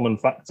that common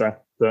factor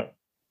that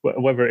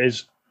whether it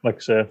is, like I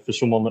say, for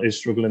someone that is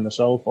struggling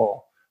themselves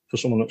or for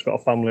someone that's got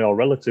a family or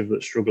relative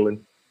that's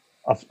struggling,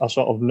 I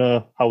sort of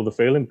know how they're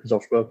feeling because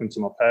I've spoken to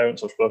my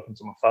parents, I've spoken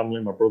to my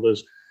family, my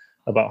brothers,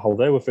 about how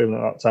they were feeling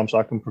at that time, so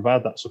I can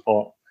provide that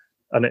support.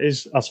 And it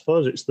is, I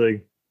suppose it's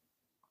the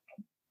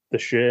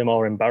shame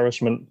or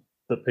embarrassment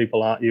that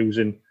people aren't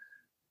using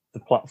the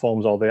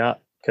platforms or they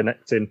aren't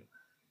connecting.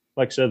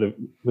 Like I said,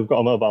 they've got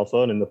a mobile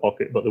phone in their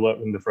pocket, but they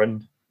won't ring a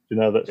friend,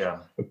 that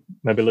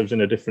maybe lives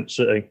in a different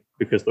city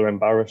because they're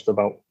embarrassed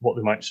about what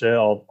they might say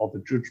or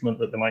the judgment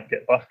that they might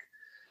get back.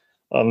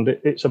 And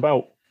it's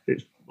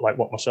like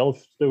what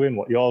myself's doing,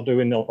 what you're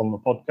doing on the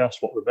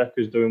podcast, what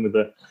Rebecca's doing with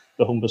the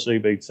Humber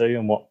CBT,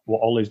 and what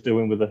Ollie's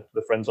doing with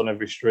the Friends on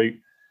Every Street.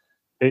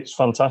 It's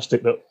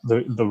fantastic that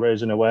they're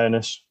raising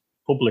awareness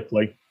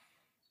publicly.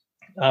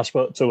 I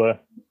spoke to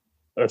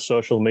a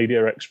social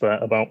media expert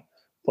about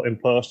putting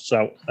posts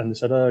out, and they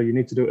said, you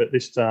need to do it at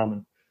this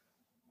time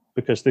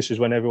because this is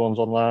when everyone's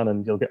online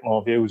and you'll get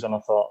more views. And I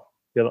thought,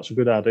 yeah, that's a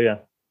good idea.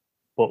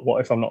 But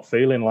what if I'm not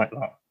feeling like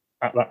that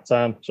at that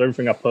time? So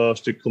everything I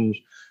post, it comes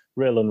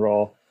real and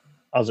raw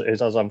as it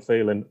is, as I'm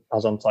feeling,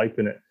 as I'm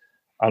typing it.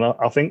 And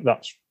I think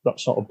that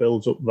sort of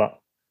builds up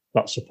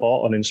that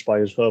support and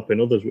inspires hope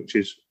in others, which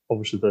is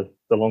obviously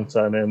the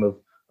long-term aim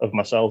of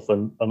myself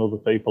and other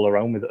people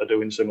around me that are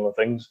doing similar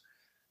things.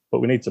 But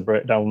we need to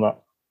break down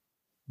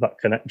that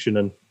connection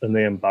and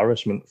the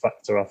embarrassment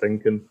factor, I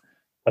think, and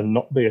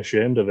not be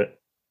ashamed of it.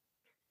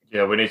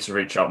 Yeah, we need to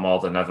reach out more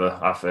than ever,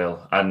 I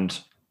feel. And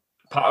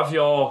part of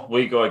your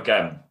We Go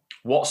Again,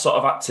 what sort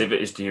of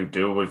activities do you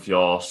do with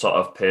your sort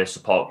of peer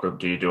support group?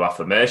 Do you do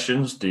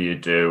affirmations? Do you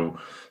do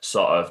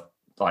sort of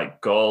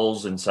like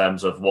goals in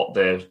terms of what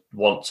they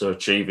want to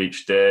achieve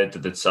each day? Do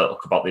they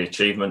talk about the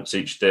achievements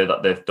each day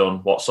that they've done?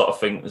 What sort of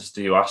things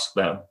do you ask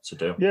them to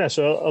do? Yeah,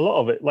 so a lot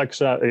of it, like I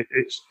said,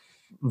 it's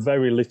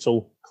very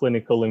little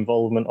clinical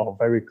involvement or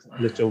very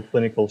little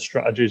clinical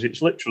strategies.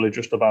 It's literally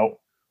just about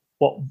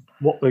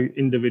what the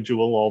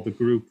individual or the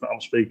group that I'm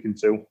speaking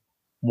to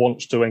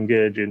wants to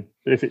engage in.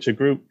 If it's a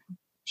group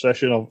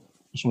session,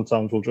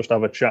 sometimes we'll just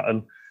have a chat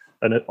and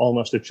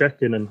almost a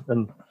check-in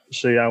and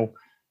see how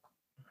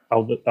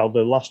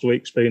the last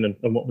week's been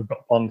and what they've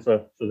got planned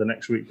for the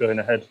next week going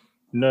ahead,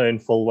 knowing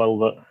full well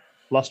that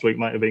last week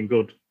might have been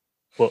good,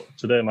 but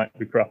today might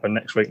be crap and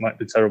next week might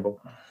be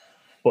terrible.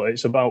 But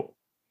it's about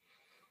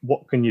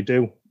what can you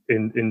do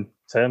in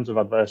terms of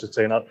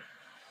adversity. And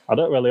I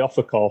don't really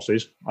offer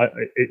courses.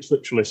 It's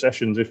literally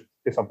sessions.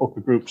 If I book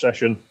a group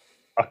session,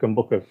 I can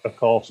book a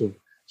course of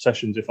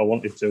sessions if I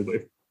wanted to. But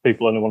if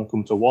people only want to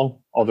come to one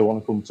or they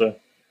want to come to,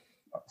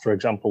 for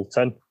example,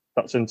 10,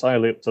 that's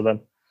entirely up to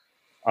them.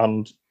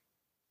 And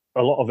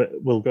a lot of it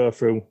will go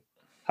through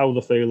how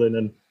they're feeling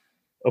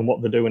and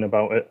what they're doing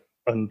about it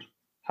and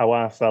how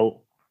I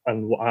felt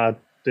and what I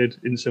did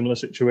in similar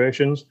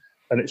situations.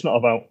 And it's not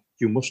about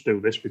you must do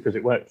this because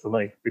it worked for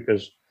me,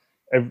 because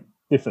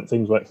different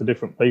things work for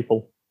different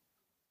people.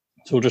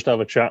 So we'll just have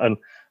a chat. And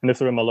if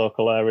they're in my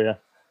local area,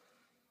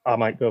 I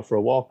might go for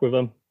a walk with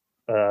them.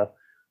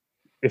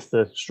 If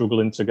they're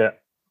struggling to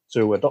get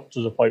to a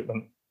doctor's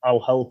appointment, I'll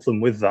help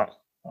them with that.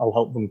 I'll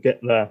help them get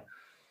there.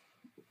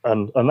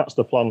 And that's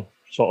the plan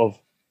sort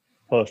of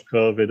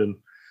post-COVID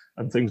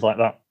and things like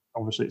that.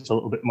 Obviously, it's a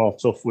little bit more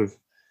tough with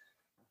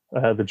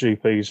the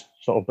GPs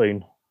sort of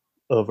being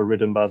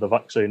overridden by the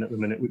vaccine at the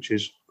minute, which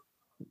is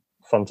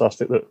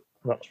fantastic that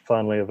that's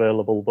finally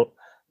available. But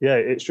yeah,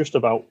 it's just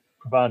about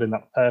providing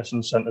that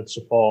person-centered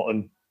support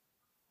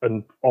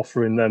and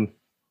offering them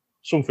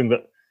something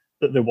that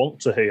they want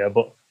to hear.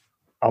 But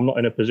I'm not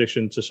in a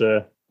position to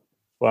say,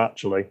 well,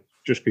 actually,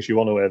 just because you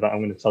want to hear that, I'm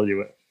going to tell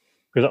you it,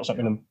 because that's not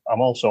going to.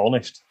 I'm also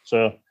honest.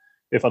 So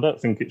if I don't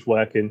think it's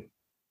working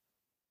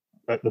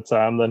at the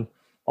time, then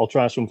I'll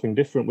try something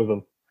different with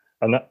them.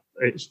 And that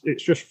it's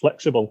just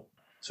flexible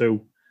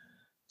to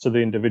the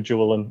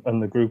individual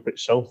and the group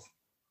itself.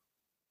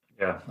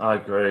 Yeah, I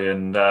agree.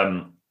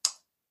 And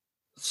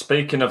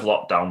speaking of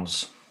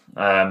lockdowns,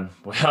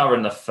 we are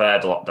in the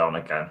third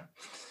lockdown again.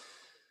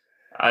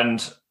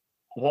 And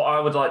what I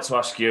would like to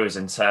ask you is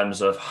in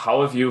terms of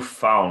how have you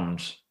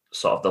found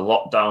sort of the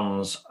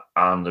lockdowns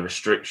and the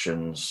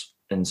restrictions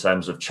in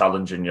terms of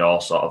challenging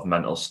your sort of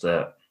mental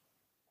state?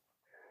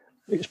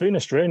 It's been a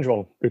strange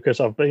one because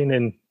I've been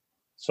in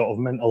sort of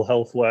mental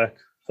health work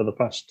for the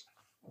past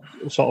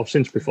sort of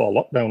since before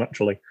lockdown,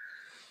 actually.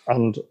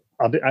 And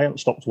I haven't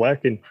stopped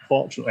working.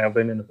 Fortunately, I've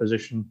been in a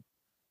position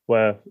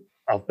where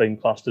I've been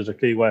classed as a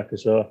key worker.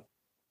 So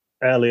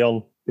early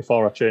on,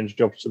 before I changed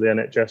jobs to the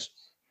NHS,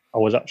 I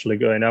was actually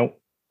going out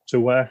to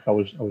work. I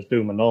was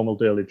doing my normal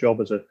daily job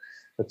as a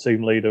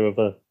team leader of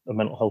a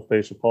mental health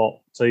peer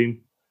support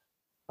team.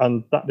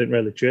 And that didn't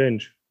really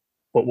change.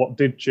 But what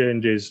did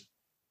change is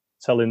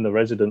telling the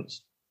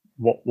residents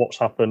what's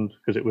happened,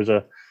 because it was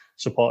a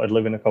supported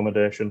living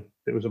accommodation.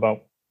 It was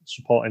about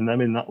supporting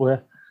them in that way.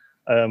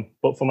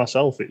 But for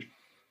myself, it's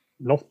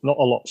not a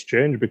lot's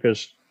changed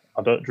because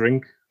I don't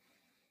drink.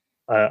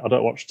 I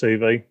don't watch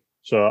TV.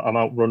 So I'm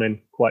out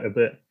running quite a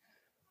bit.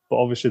 But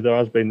obviously there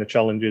has been the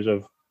challenges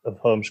of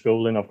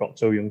homeschooling. I've got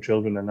 2 young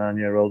children, a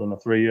 9-year-old and a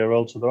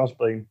 3-year-old. So there has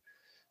been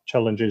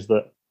challenges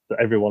that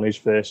everyone is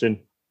facing.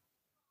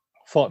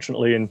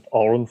 Fortunately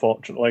or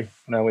unfortunately,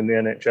 now in the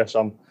NHS,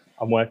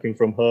 I'm working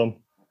from home,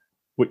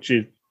 which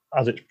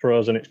has its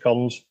pros and its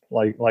cons,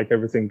 like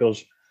everything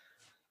does.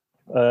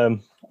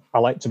 I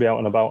like to be out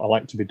and about. I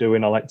like to be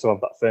doing. I like to have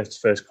that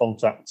face-to-face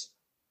contact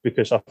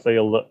because I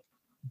feel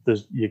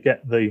that you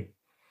get the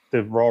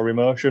raw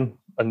emotion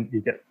and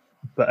you get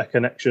better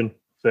connection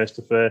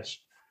face-to-face.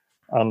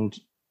 And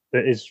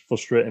it is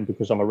frustrating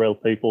because I'm a real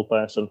people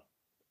person.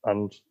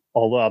 And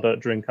although I don't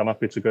drink, I'm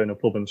happy to go in a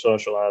pub and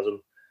socialise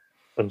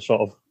and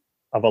sort of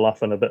have a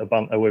laugh and a bit of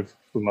banter with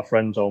my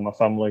friends or my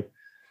family.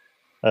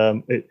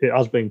 It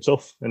has been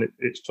tough, and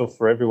it's tough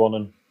for everyone.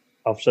 And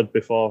I've said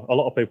before, a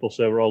lot of people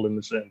say we're all in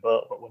the same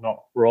boat, but we're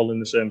not. We're all in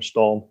the same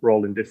storm. We're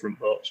all in different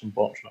boats,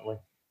 unfortunately.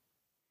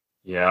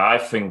 Yeah, I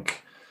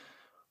think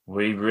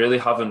we really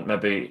haven't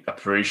maybe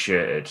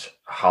appreciated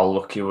how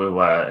lucky we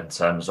were in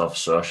terms of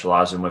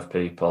socialising with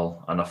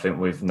people. And I think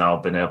we've now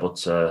been able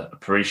to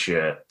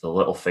appreciate the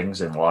little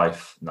things in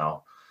life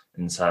now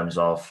in terms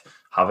of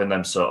having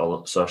them sort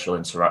of social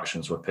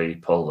interactions with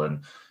people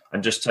and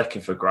just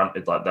taking for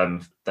granted like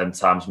them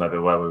times maybe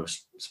where we were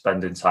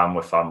spending time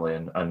with family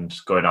and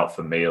going out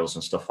for meals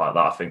and stuff like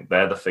that. I think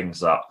they're the things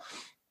that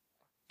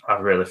I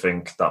really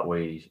think that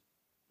we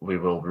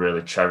will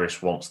really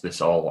cherish once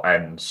this all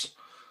ends,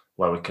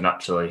 where we can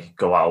actually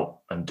go out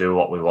and do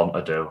what we want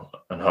to do.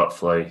 And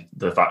hopefully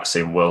the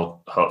vaccine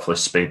will hopefully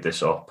speed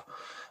this up,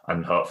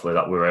 and hopefully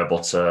that we're able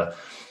to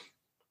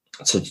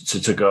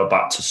go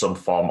back to some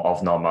form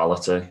of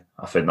normality.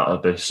 I think that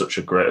would be such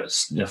a great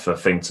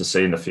thing to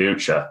see in the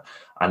future.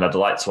 And I'd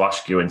like to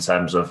ask you in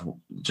terms of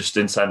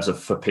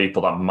for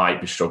people that might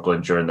be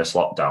struggling during this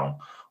lockdown,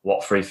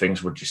 what 3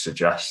 things would you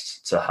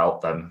suggest to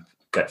help them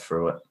get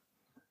through it?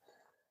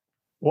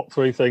 What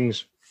 3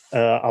 things?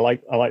 I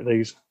like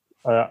these.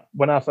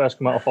 When I first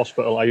came out of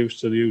hospital, I used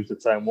to use the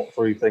term "what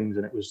 3 things,"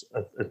 and it was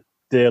a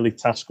daily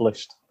task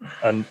list.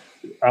 And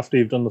after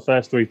you've done the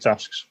first 3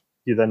 tasks,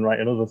 you then write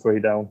another 3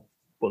 down.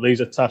 But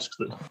these are tasks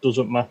that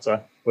doesn't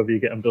matter whether you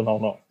get them done or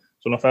not.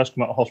 So when I first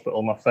came out of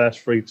hospital, my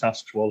first 3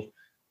 tasks was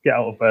get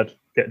out of bed,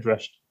 get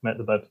dressed, make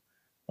the bed.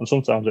 And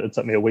sometimes it would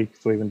take me a week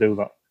to even do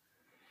that.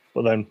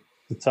 But then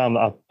the time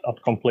that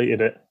I'd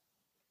completed it,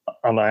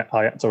 and I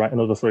had to write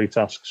another 3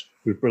 tasks,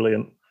 was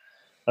brilliant.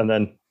 And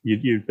then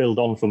you build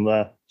on from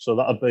there. So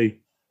that'd be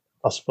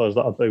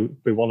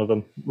one of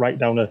them. Write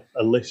down a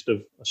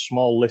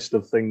small list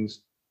of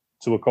things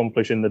to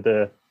accomplish in the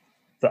day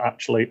that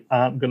actually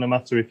aren't going to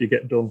matter if you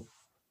get done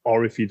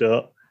or if you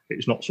don't.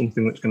 It's not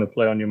something that's going to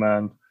play on your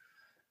mind.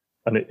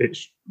 And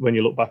it's when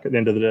you look back at the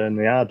end of the day and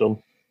they are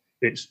done,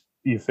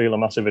 you feel a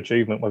massive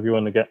achievement. Whether you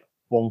only get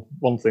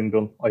one thing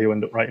done or you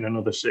end up writing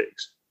another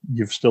 6,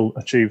 you've still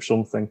achieved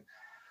something.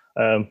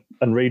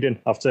 And reading,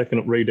 I've taken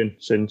up reading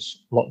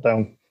since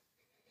lockdown.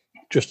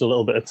 Just a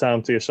little bit of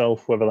time to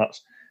yourself, whether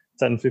that's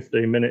 10,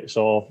 15 minutes,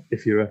 or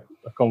if you're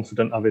a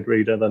confident avid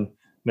reader, then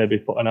maybe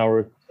put an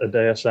hour a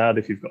day aside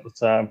if you've got the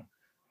time.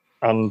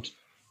 And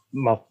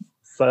my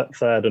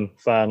third and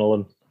final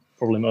and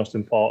probably most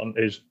important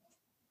is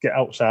get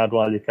outside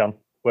while you can,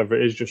 whether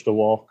it is just a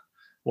walk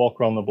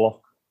around the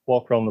block,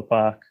 walk around the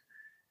park.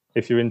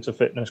 If you're into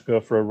fitness,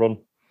 go for a run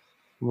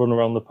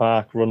around the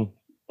park, run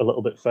a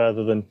little bit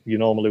further than you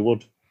normally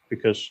would,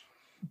 because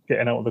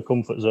getting out of the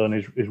comfort zone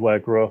is where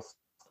growth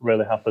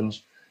really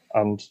happens.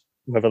 And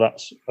whether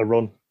that's a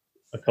run,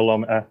 a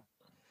kilometre,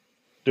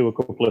 do a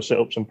couple of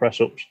sit-ups and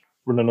press-ups,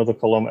 run another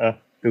kilometre,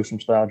 do some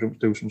star jumps,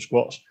 do some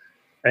squats,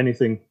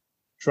 anything,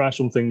 try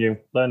something new,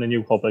 learn a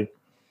new hobby.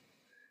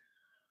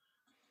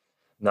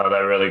 No,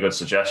 they're really good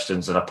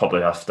suggestions, and I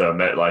probably have to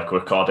admit, like, we're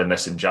recording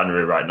this in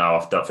January right now.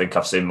 I don't think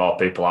I've seen more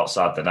people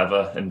outside than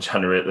ever in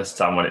January at this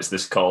time when it's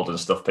this cold and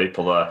stuff.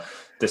 People are,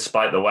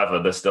 despite the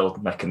weather, they're still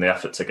making the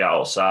effort to get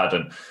outside.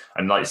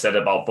 And like you said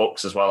about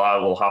books as well, I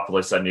will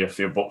happily send you a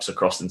few books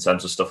across in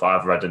terms of stuff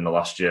I've read in the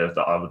last year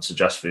that I would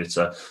suggest for you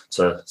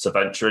to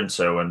venture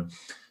into. And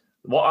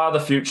what are the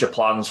future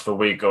plans for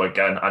We Go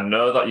Again? I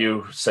know that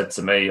you said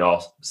to me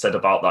or said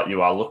about that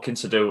you are looking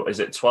to do, is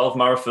it 12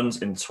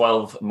 marathons in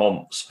 12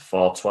 months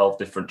for 12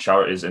 different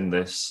charities in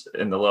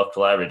the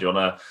local area? Do you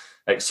want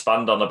to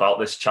expand on about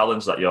this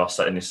challenge that you're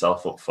setting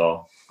yourself up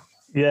for?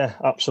 Yeah,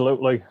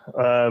 absolutely.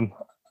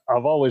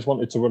 I've always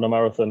wanted to run a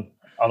marathon,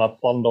 and I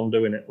planned on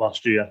doing it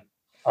last year,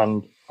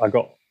 and I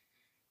got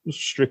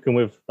stricken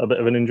with a bit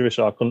of an injury,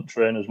 so I couldn't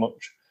train as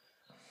much.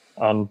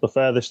 And the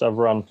furthest I've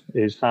run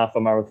is half a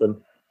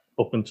marathon,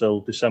 up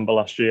until December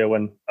last year,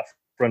 when a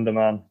friend of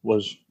mine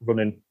was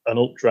running an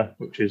ultra,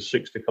 which is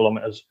 60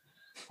 kilometres.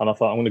 And I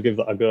thought, I'm going to give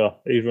that a go.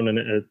 He's running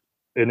it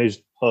in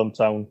his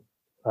hometown.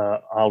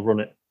 I'll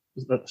run it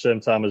at the same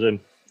time as him,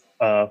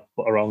 but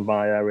around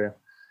my area.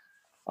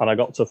 And I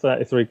got to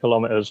 33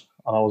 kilometres,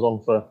 and I was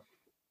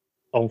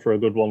on for a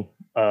good one.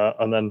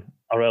 And then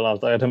I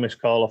realised I had a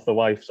missed call off the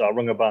wife, so I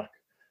rung her back,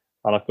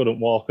 and I couldn't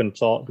walk and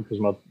talk because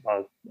my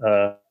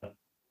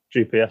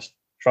GPS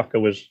tracker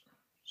was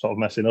sort of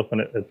messing up,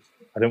 and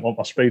I didn't want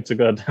my speed to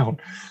go down.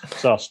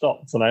 So I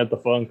stopped, and I had the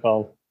phone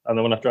call. And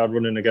then when I tried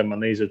running again, my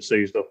knees had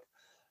seized up,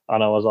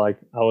 and I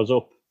was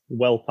up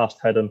well past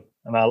Headon,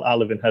 and I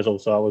live in Hessel,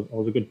 so I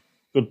was a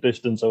good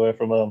distance away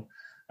from home.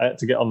 I had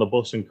to get on the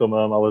bus and come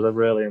home. I was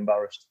really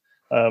embarrassed.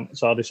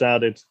 So I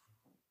decided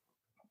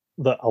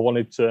that I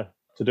wanted to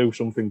do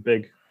something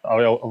big.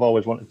 I've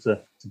always wanted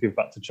to give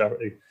back to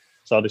charity.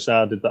 So I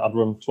decided that I'd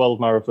run 12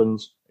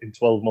 marathons in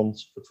 12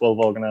 months for 12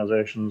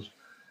 organisations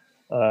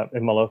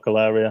in my local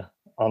area.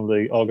 And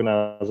the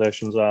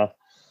organisations are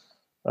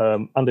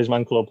Andy's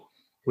Man Club,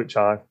 which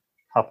I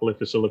happily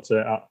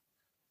facilitate at,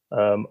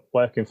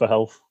 Working for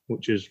Health,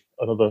 which is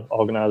another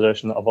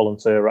organisation that I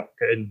volunteer at,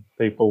 getting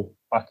people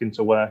back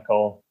into work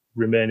or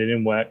remaining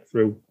in work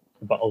through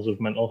the battles of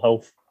mental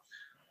health.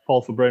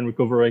 Paul for Brain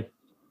Recovery,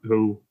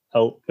 who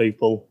help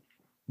people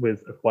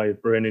with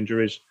acquired brain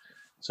injuries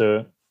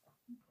to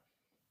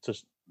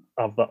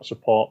have that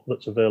support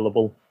that's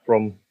available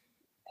from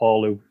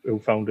Paul, who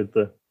founded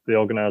the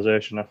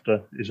organisation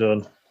after his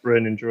own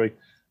brain injury.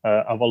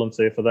 I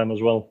volunteer for them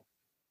as well.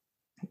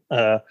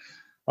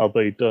 I'll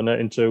be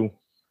donating to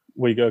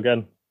We Go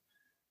Again.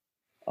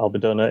 I'll be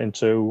donating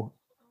to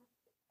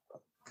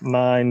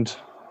Mind.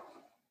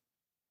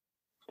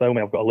 Tell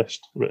me, I've got a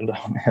list written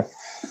down here.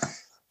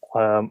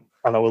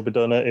 And I will be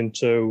donating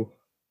to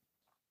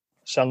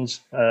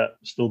SANS,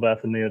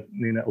 Stillbirth and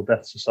Neonatal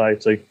Death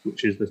Society,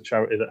 which is the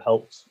charity that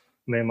helped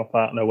me and my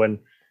partner when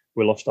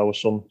we lost our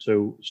son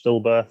to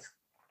stillbirth.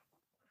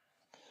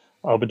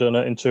 I'll be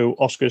donating to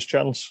Oscar's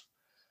Chance.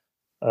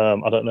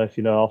 I don't know if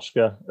you know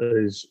Oscar,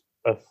 is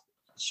a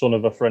son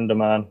of a friend of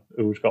mine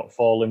who's got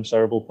forelimb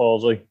cerebral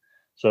palsy.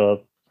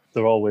 So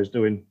they're always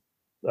doing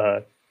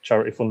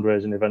charity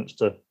fundraising events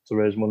to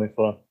raise money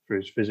for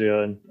his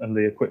physio and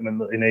the equipment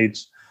that he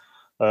needs.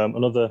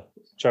 Another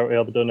charity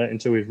I'll be donating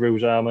to is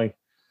Rue's Army.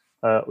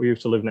 We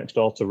used to live next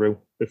door to Rue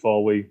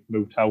before we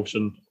moved house,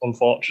 and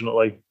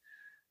unfortunately,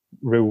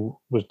 Rue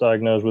was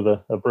diagnosed with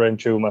a brain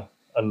tumour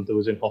and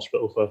was in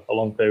hospital for a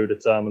long period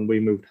of time, and we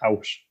moved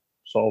house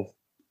sort of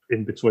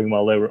in between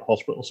while they were at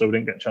hospital, so we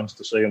didn't get a chance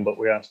to see them, but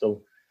we are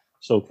still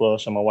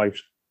close, and my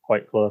wife's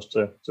quite close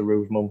to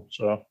Rue's mum,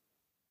 so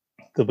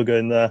they'll be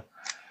going there.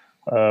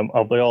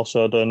 I'll be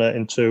also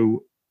donating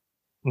to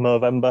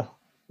Movember,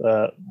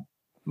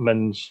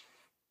 men's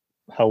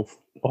health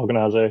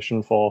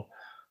organisation for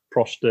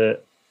prostate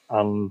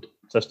and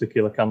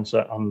testicular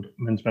cancer and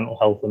men's mental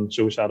health and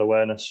suicide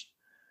awareness.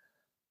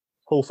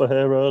 Hull for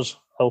Heroes,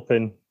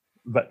 helping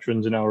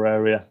veterans in our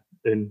area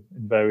in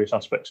various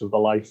aspects of their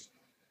life.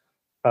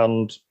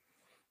 And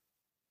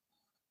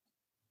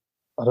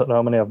I don't know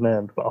how many I've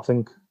named, but I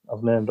think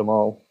I've named them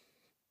all.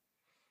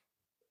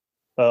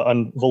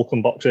 And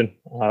Vulcan Boxing,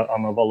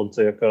 I'm a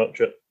volunteer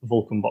coach at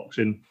Vulcan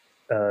Boxing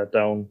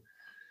down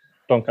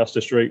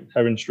Doncaster Street,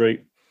 Heron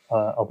Street.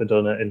 I'll be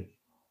donating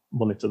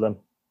money to them.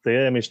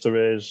 The aim is to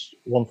raise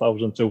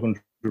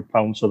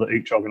 £1,200 so that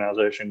each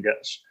organisation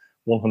gets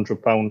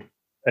 £100.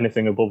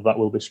 Anything above that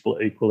will be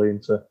split equally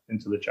into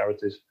the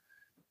charities.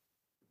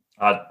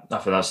 I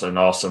think that's an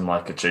awesome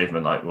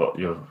achievement, what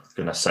you're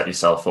going to set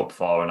yourself up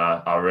for, and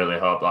I really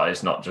hope that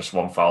it's not just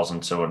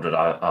 1,200.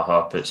 I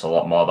hope it's a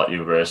lot more that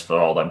you raise for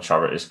all them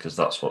charities, because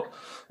that's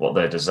what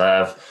they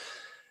deserve.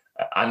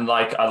 And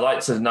I'd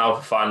like to now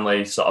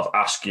finally sort of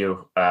ask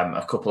you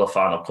a couple of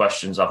final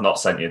questions. I've not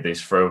sent you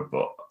these through,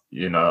 but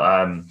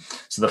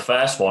so the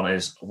first one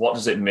is, what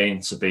does it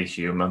mean to be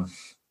human?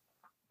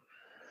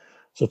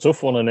 It's a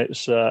tough one, and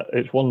it's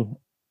one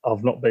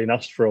I've not been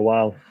asked for a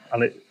while,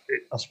 and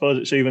I suppose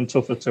it's even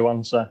tougher to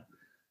answer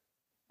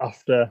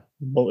after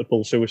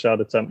multiple suicide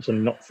attempts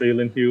and not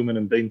feeling human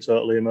and being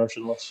totally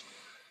emotionless.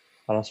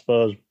 And I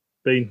suppose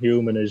being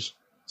human is,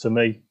 to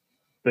me,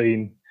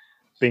 being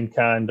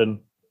kind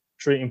and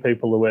treating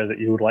people the way that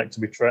you would like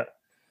to be treated,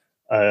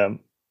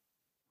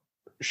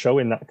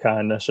 showing that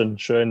kindness and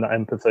showing that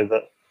empathy,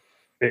 that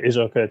it is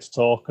okay to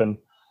talk, and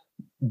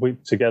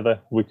together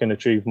we can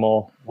achieve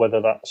more,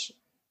 whether that's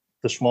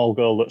the small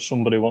goal that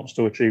somebody wants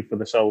to achieve for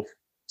themselves,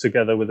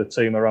 together with a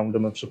team around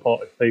them of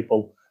supportive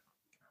people,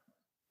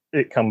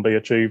 it can be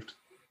achieved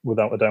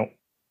without a doubt.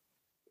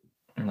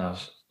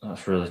 That's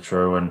really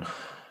true. And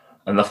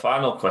the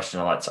final question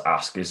I like to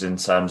ask is in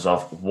terms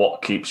of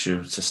what keeps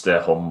you to stay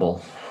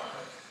humble.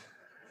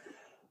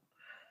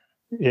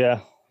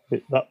 Yeah,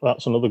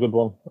 that's another good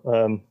one.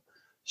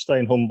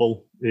 Staying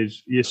humble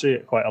is, you see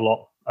it quite a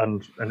lot,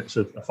 and it's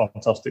a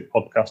fantastic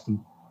podcast and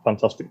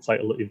fantastic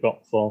title that you've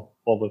got for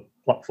the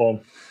platform.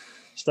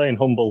 Staying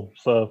humble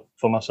for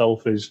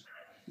myself is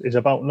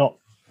about not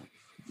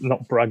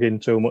bragging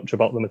too much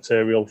about the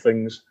material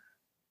things.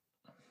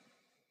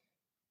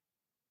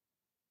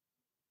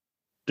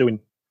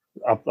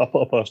 I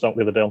put a post out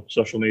the other day on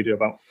social media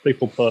about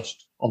people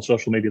post on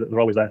social media that they're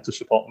always there to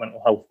support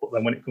mental health, but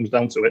then when it comes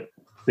down to it,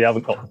 they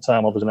haven't got the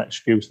time, or there's an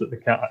excuse that they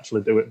can't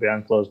actually do it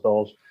behind closed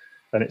doors.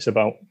 And it's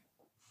about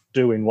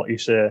doing what you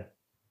say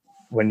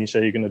when you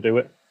say you're going to do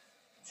it.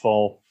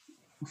 For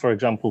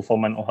example, for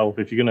mental health,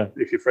 if your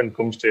friend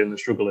comes to you and they're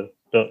struggling,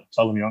 don't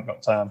tell them you haven't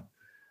got time,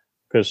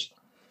 because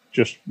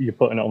just you're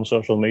putting it on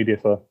social media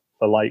for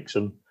likes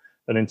and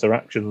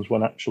interactions,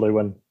 when actually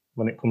when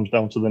it comes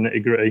down to the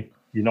nitty gritty,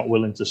 you're not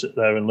willing to sit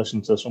there and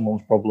listen to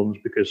someone's problems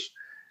because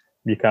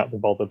you can't be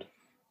bothered.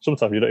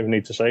 Sometimes you don't even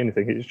need to say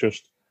anything. It's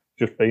just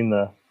being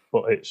there.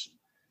 But it's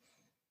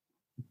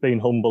being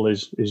humble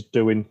is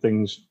doing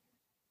things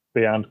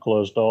behind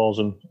closed doors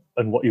and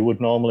what you would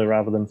normally,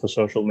 rather than for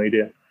social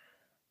media.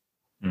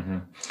 Mm-hmm.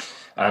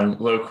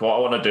 And Luke, what I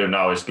want to do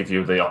now is give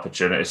you the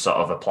opportunity, sort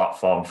of a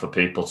platform for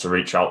people to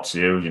reach out to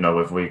you.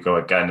 If we go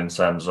again in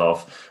terms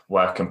of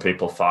where can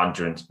people find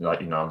you, in,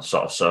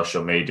 sort of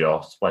social media,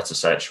 or where to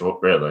search you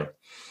up, really.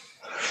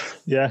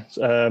 Yeah.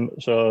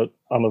 So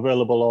I'm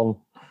available on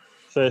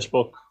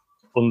Facebook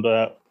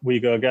under We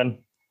Go Again.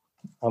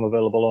 I'm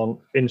available on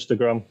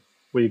Instagram,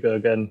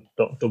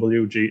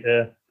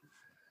 wegoagain.wga.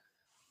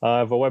 I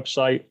have a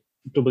website,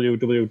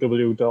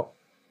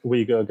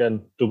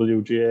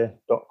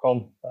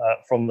 www.wegoagainwga.com.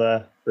 From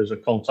there, there's a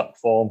contact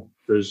form.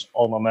 There's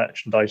all my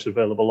merchandise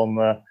available on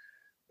there.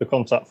 The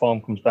contact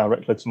form comes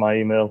directly to my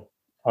email.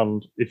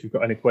 And if you've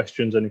got any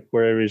questions, any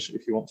queries,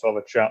 if you want to have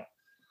a chat,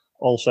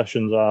 all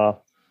sessions are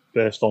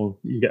based on,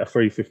 you get a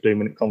free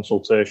 15-minute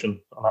consultation,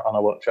 and I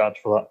won't charge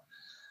for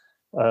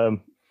that.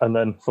 And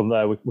then from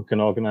there, we can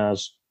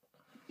organise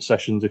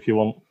sessions if you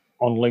want.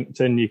 On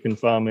LinkedIn, you can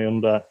find me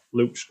under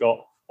Luke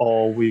Scott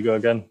or We Go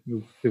Again.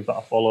 Give that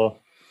a follow.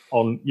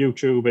 On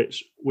YouTube,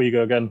 it's We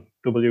Go Again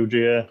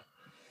WGA.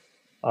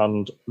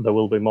 And there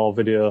will be more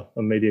video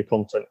and media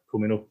content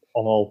coming up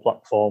on all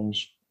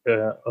platforms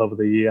over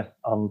the year,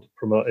 and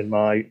promoting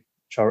my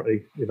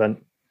charity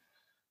event.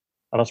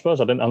 And I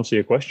suppose I didn't answer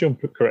your question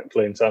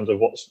correctly in terms of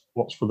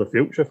what's for the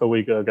future for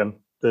We Go Again.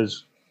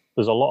 There's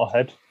a lot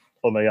ahead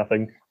for me, I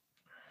think.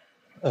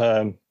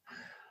 I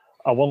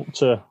want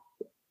to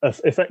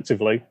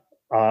effectively.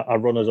 I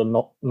run as a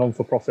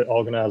non-for-profit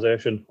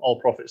organisation. All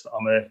profits that I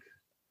make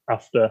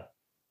after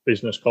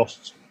business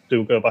costs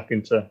do go back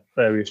into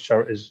various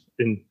charities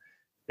in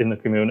the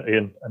community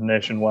and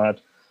nationwide.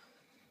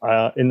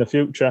 In the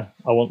future,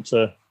 I want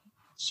to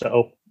set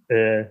up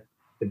a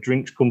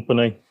drinks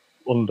company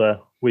under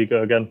We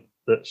Go Again.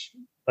 That's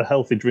a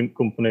healthy drink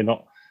company,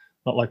 not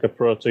like a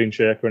protein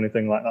shake or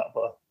anything like that,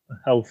 but a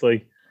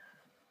healthy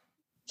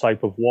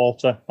type of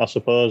water, I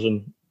suppose,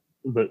 and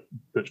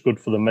that's good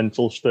for the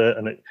mental state.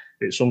 And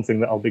it's something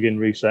that I'll begin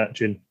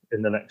researching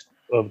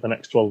over the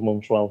next 12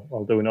 months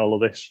while doing all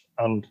of this,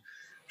 and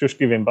just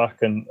giving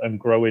back and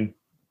growing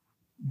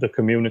the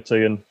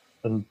community and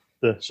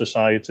the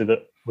society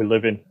that we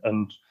live in,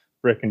 and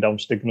breaking down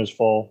stigmas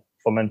for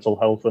mental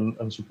health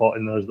and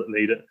supporting those that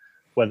need it,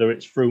 whether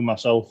it's through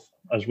myself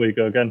as We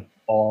Go Again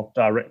or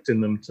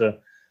directing them to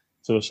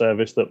a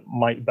service that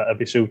might better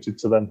be suited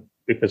to them,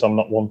 because I'm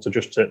not one to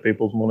just take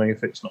people's money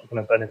if it's not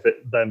going to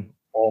benefit them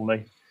or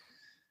me.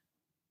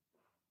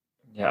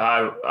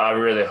 Yeah, I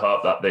really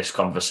hope that this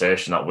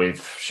conversation that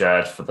we've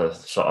shared for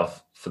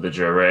the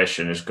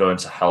duration is going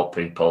to help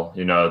people.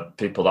 You know,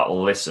 people that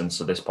listen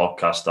to this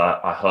podcast.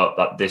 I hope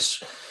that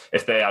this,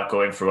 if they are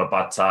going through a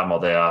bad time or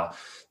they're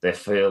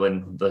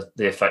feeling the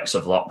effects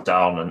of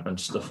lockdown and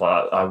stuff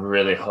like that, I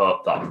really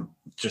hope that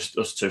just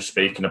us two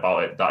speaking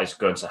about it, that is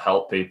going to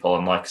help people.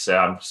 And like I say,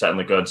 I'm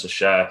certainly going to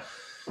share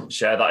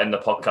that in the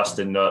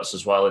podcasting notes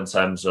as well, in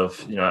terms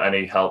of, you know,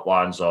 any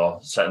helplines or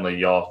certainly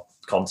your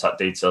contact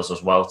details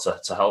as well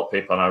to help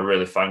people. And I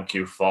really thank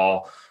you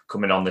for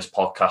coming on this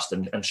podcast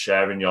and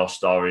sharing your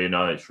story. You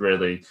know, it's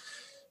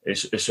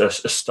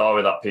a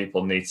story that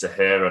people need to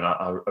hear, and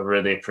I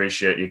really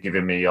appreciate you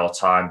giving me your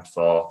time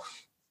for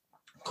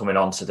coming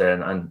on today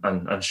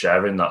and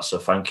sharing that. So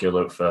thank you,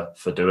 Luke, for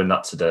doing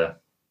that today.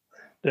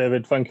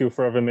 David, thank you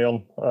for having me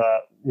on.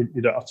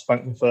 You don't have to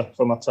thank me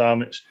for my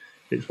time.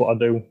 It's what I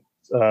do,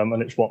 and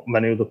it's what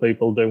many other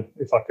people do.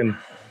 If I can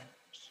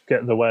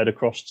get the word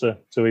across to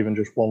even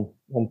just one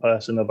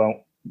person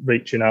about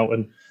reaching out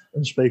and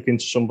speaking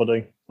to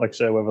somebody, like I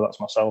say, whether that's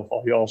myself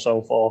or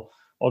yourself or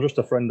just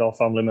a friend or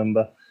family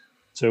member,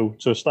 to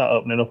start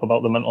opening up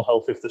about the mental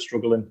health if they're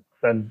struggling,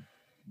 then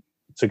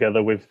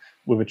together we've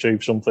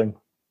achieved something.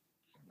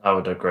 I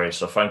would agree.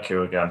 So thank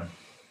you again.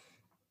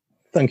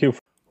 Thank you.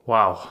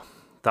 Wow,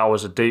 that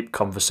was a deep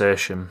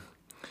conversation.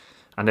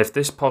 And if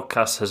this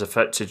podcast has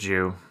affected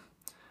you,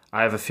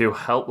 I have a few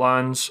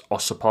helplines or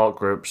support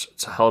groups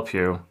to help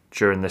you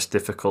during this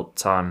difficult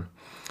time.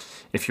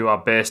 If you are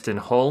based in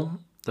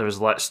Hull, there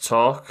is Let's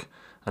Talk,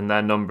 and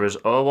their number is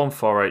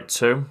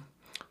 01482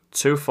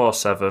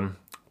 247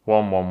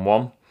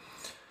 111.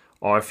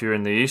 Or if you're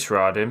in the East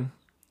Riding,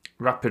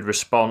 Rapid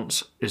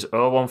Response is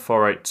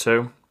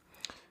 01482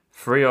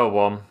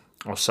 301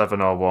 or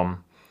 701.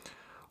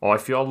 Or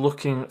if you're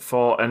looking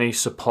for any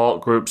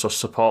support groups or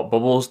support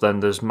bubbles, then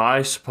there's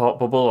my support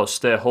bubble or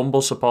Stay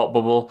Humble support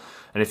bubble.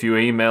 And if you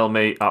email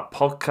me at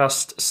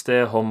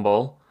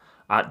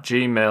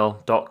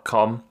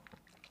podcaststayhumble@gmail.com,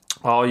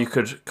 or you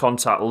could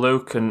contact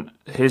Luke, and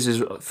his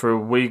is through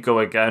We Go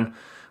Again,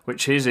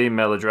 which his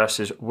email address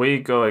is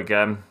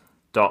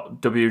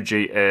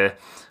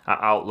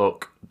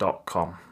wegoagain.wga@outlook.com.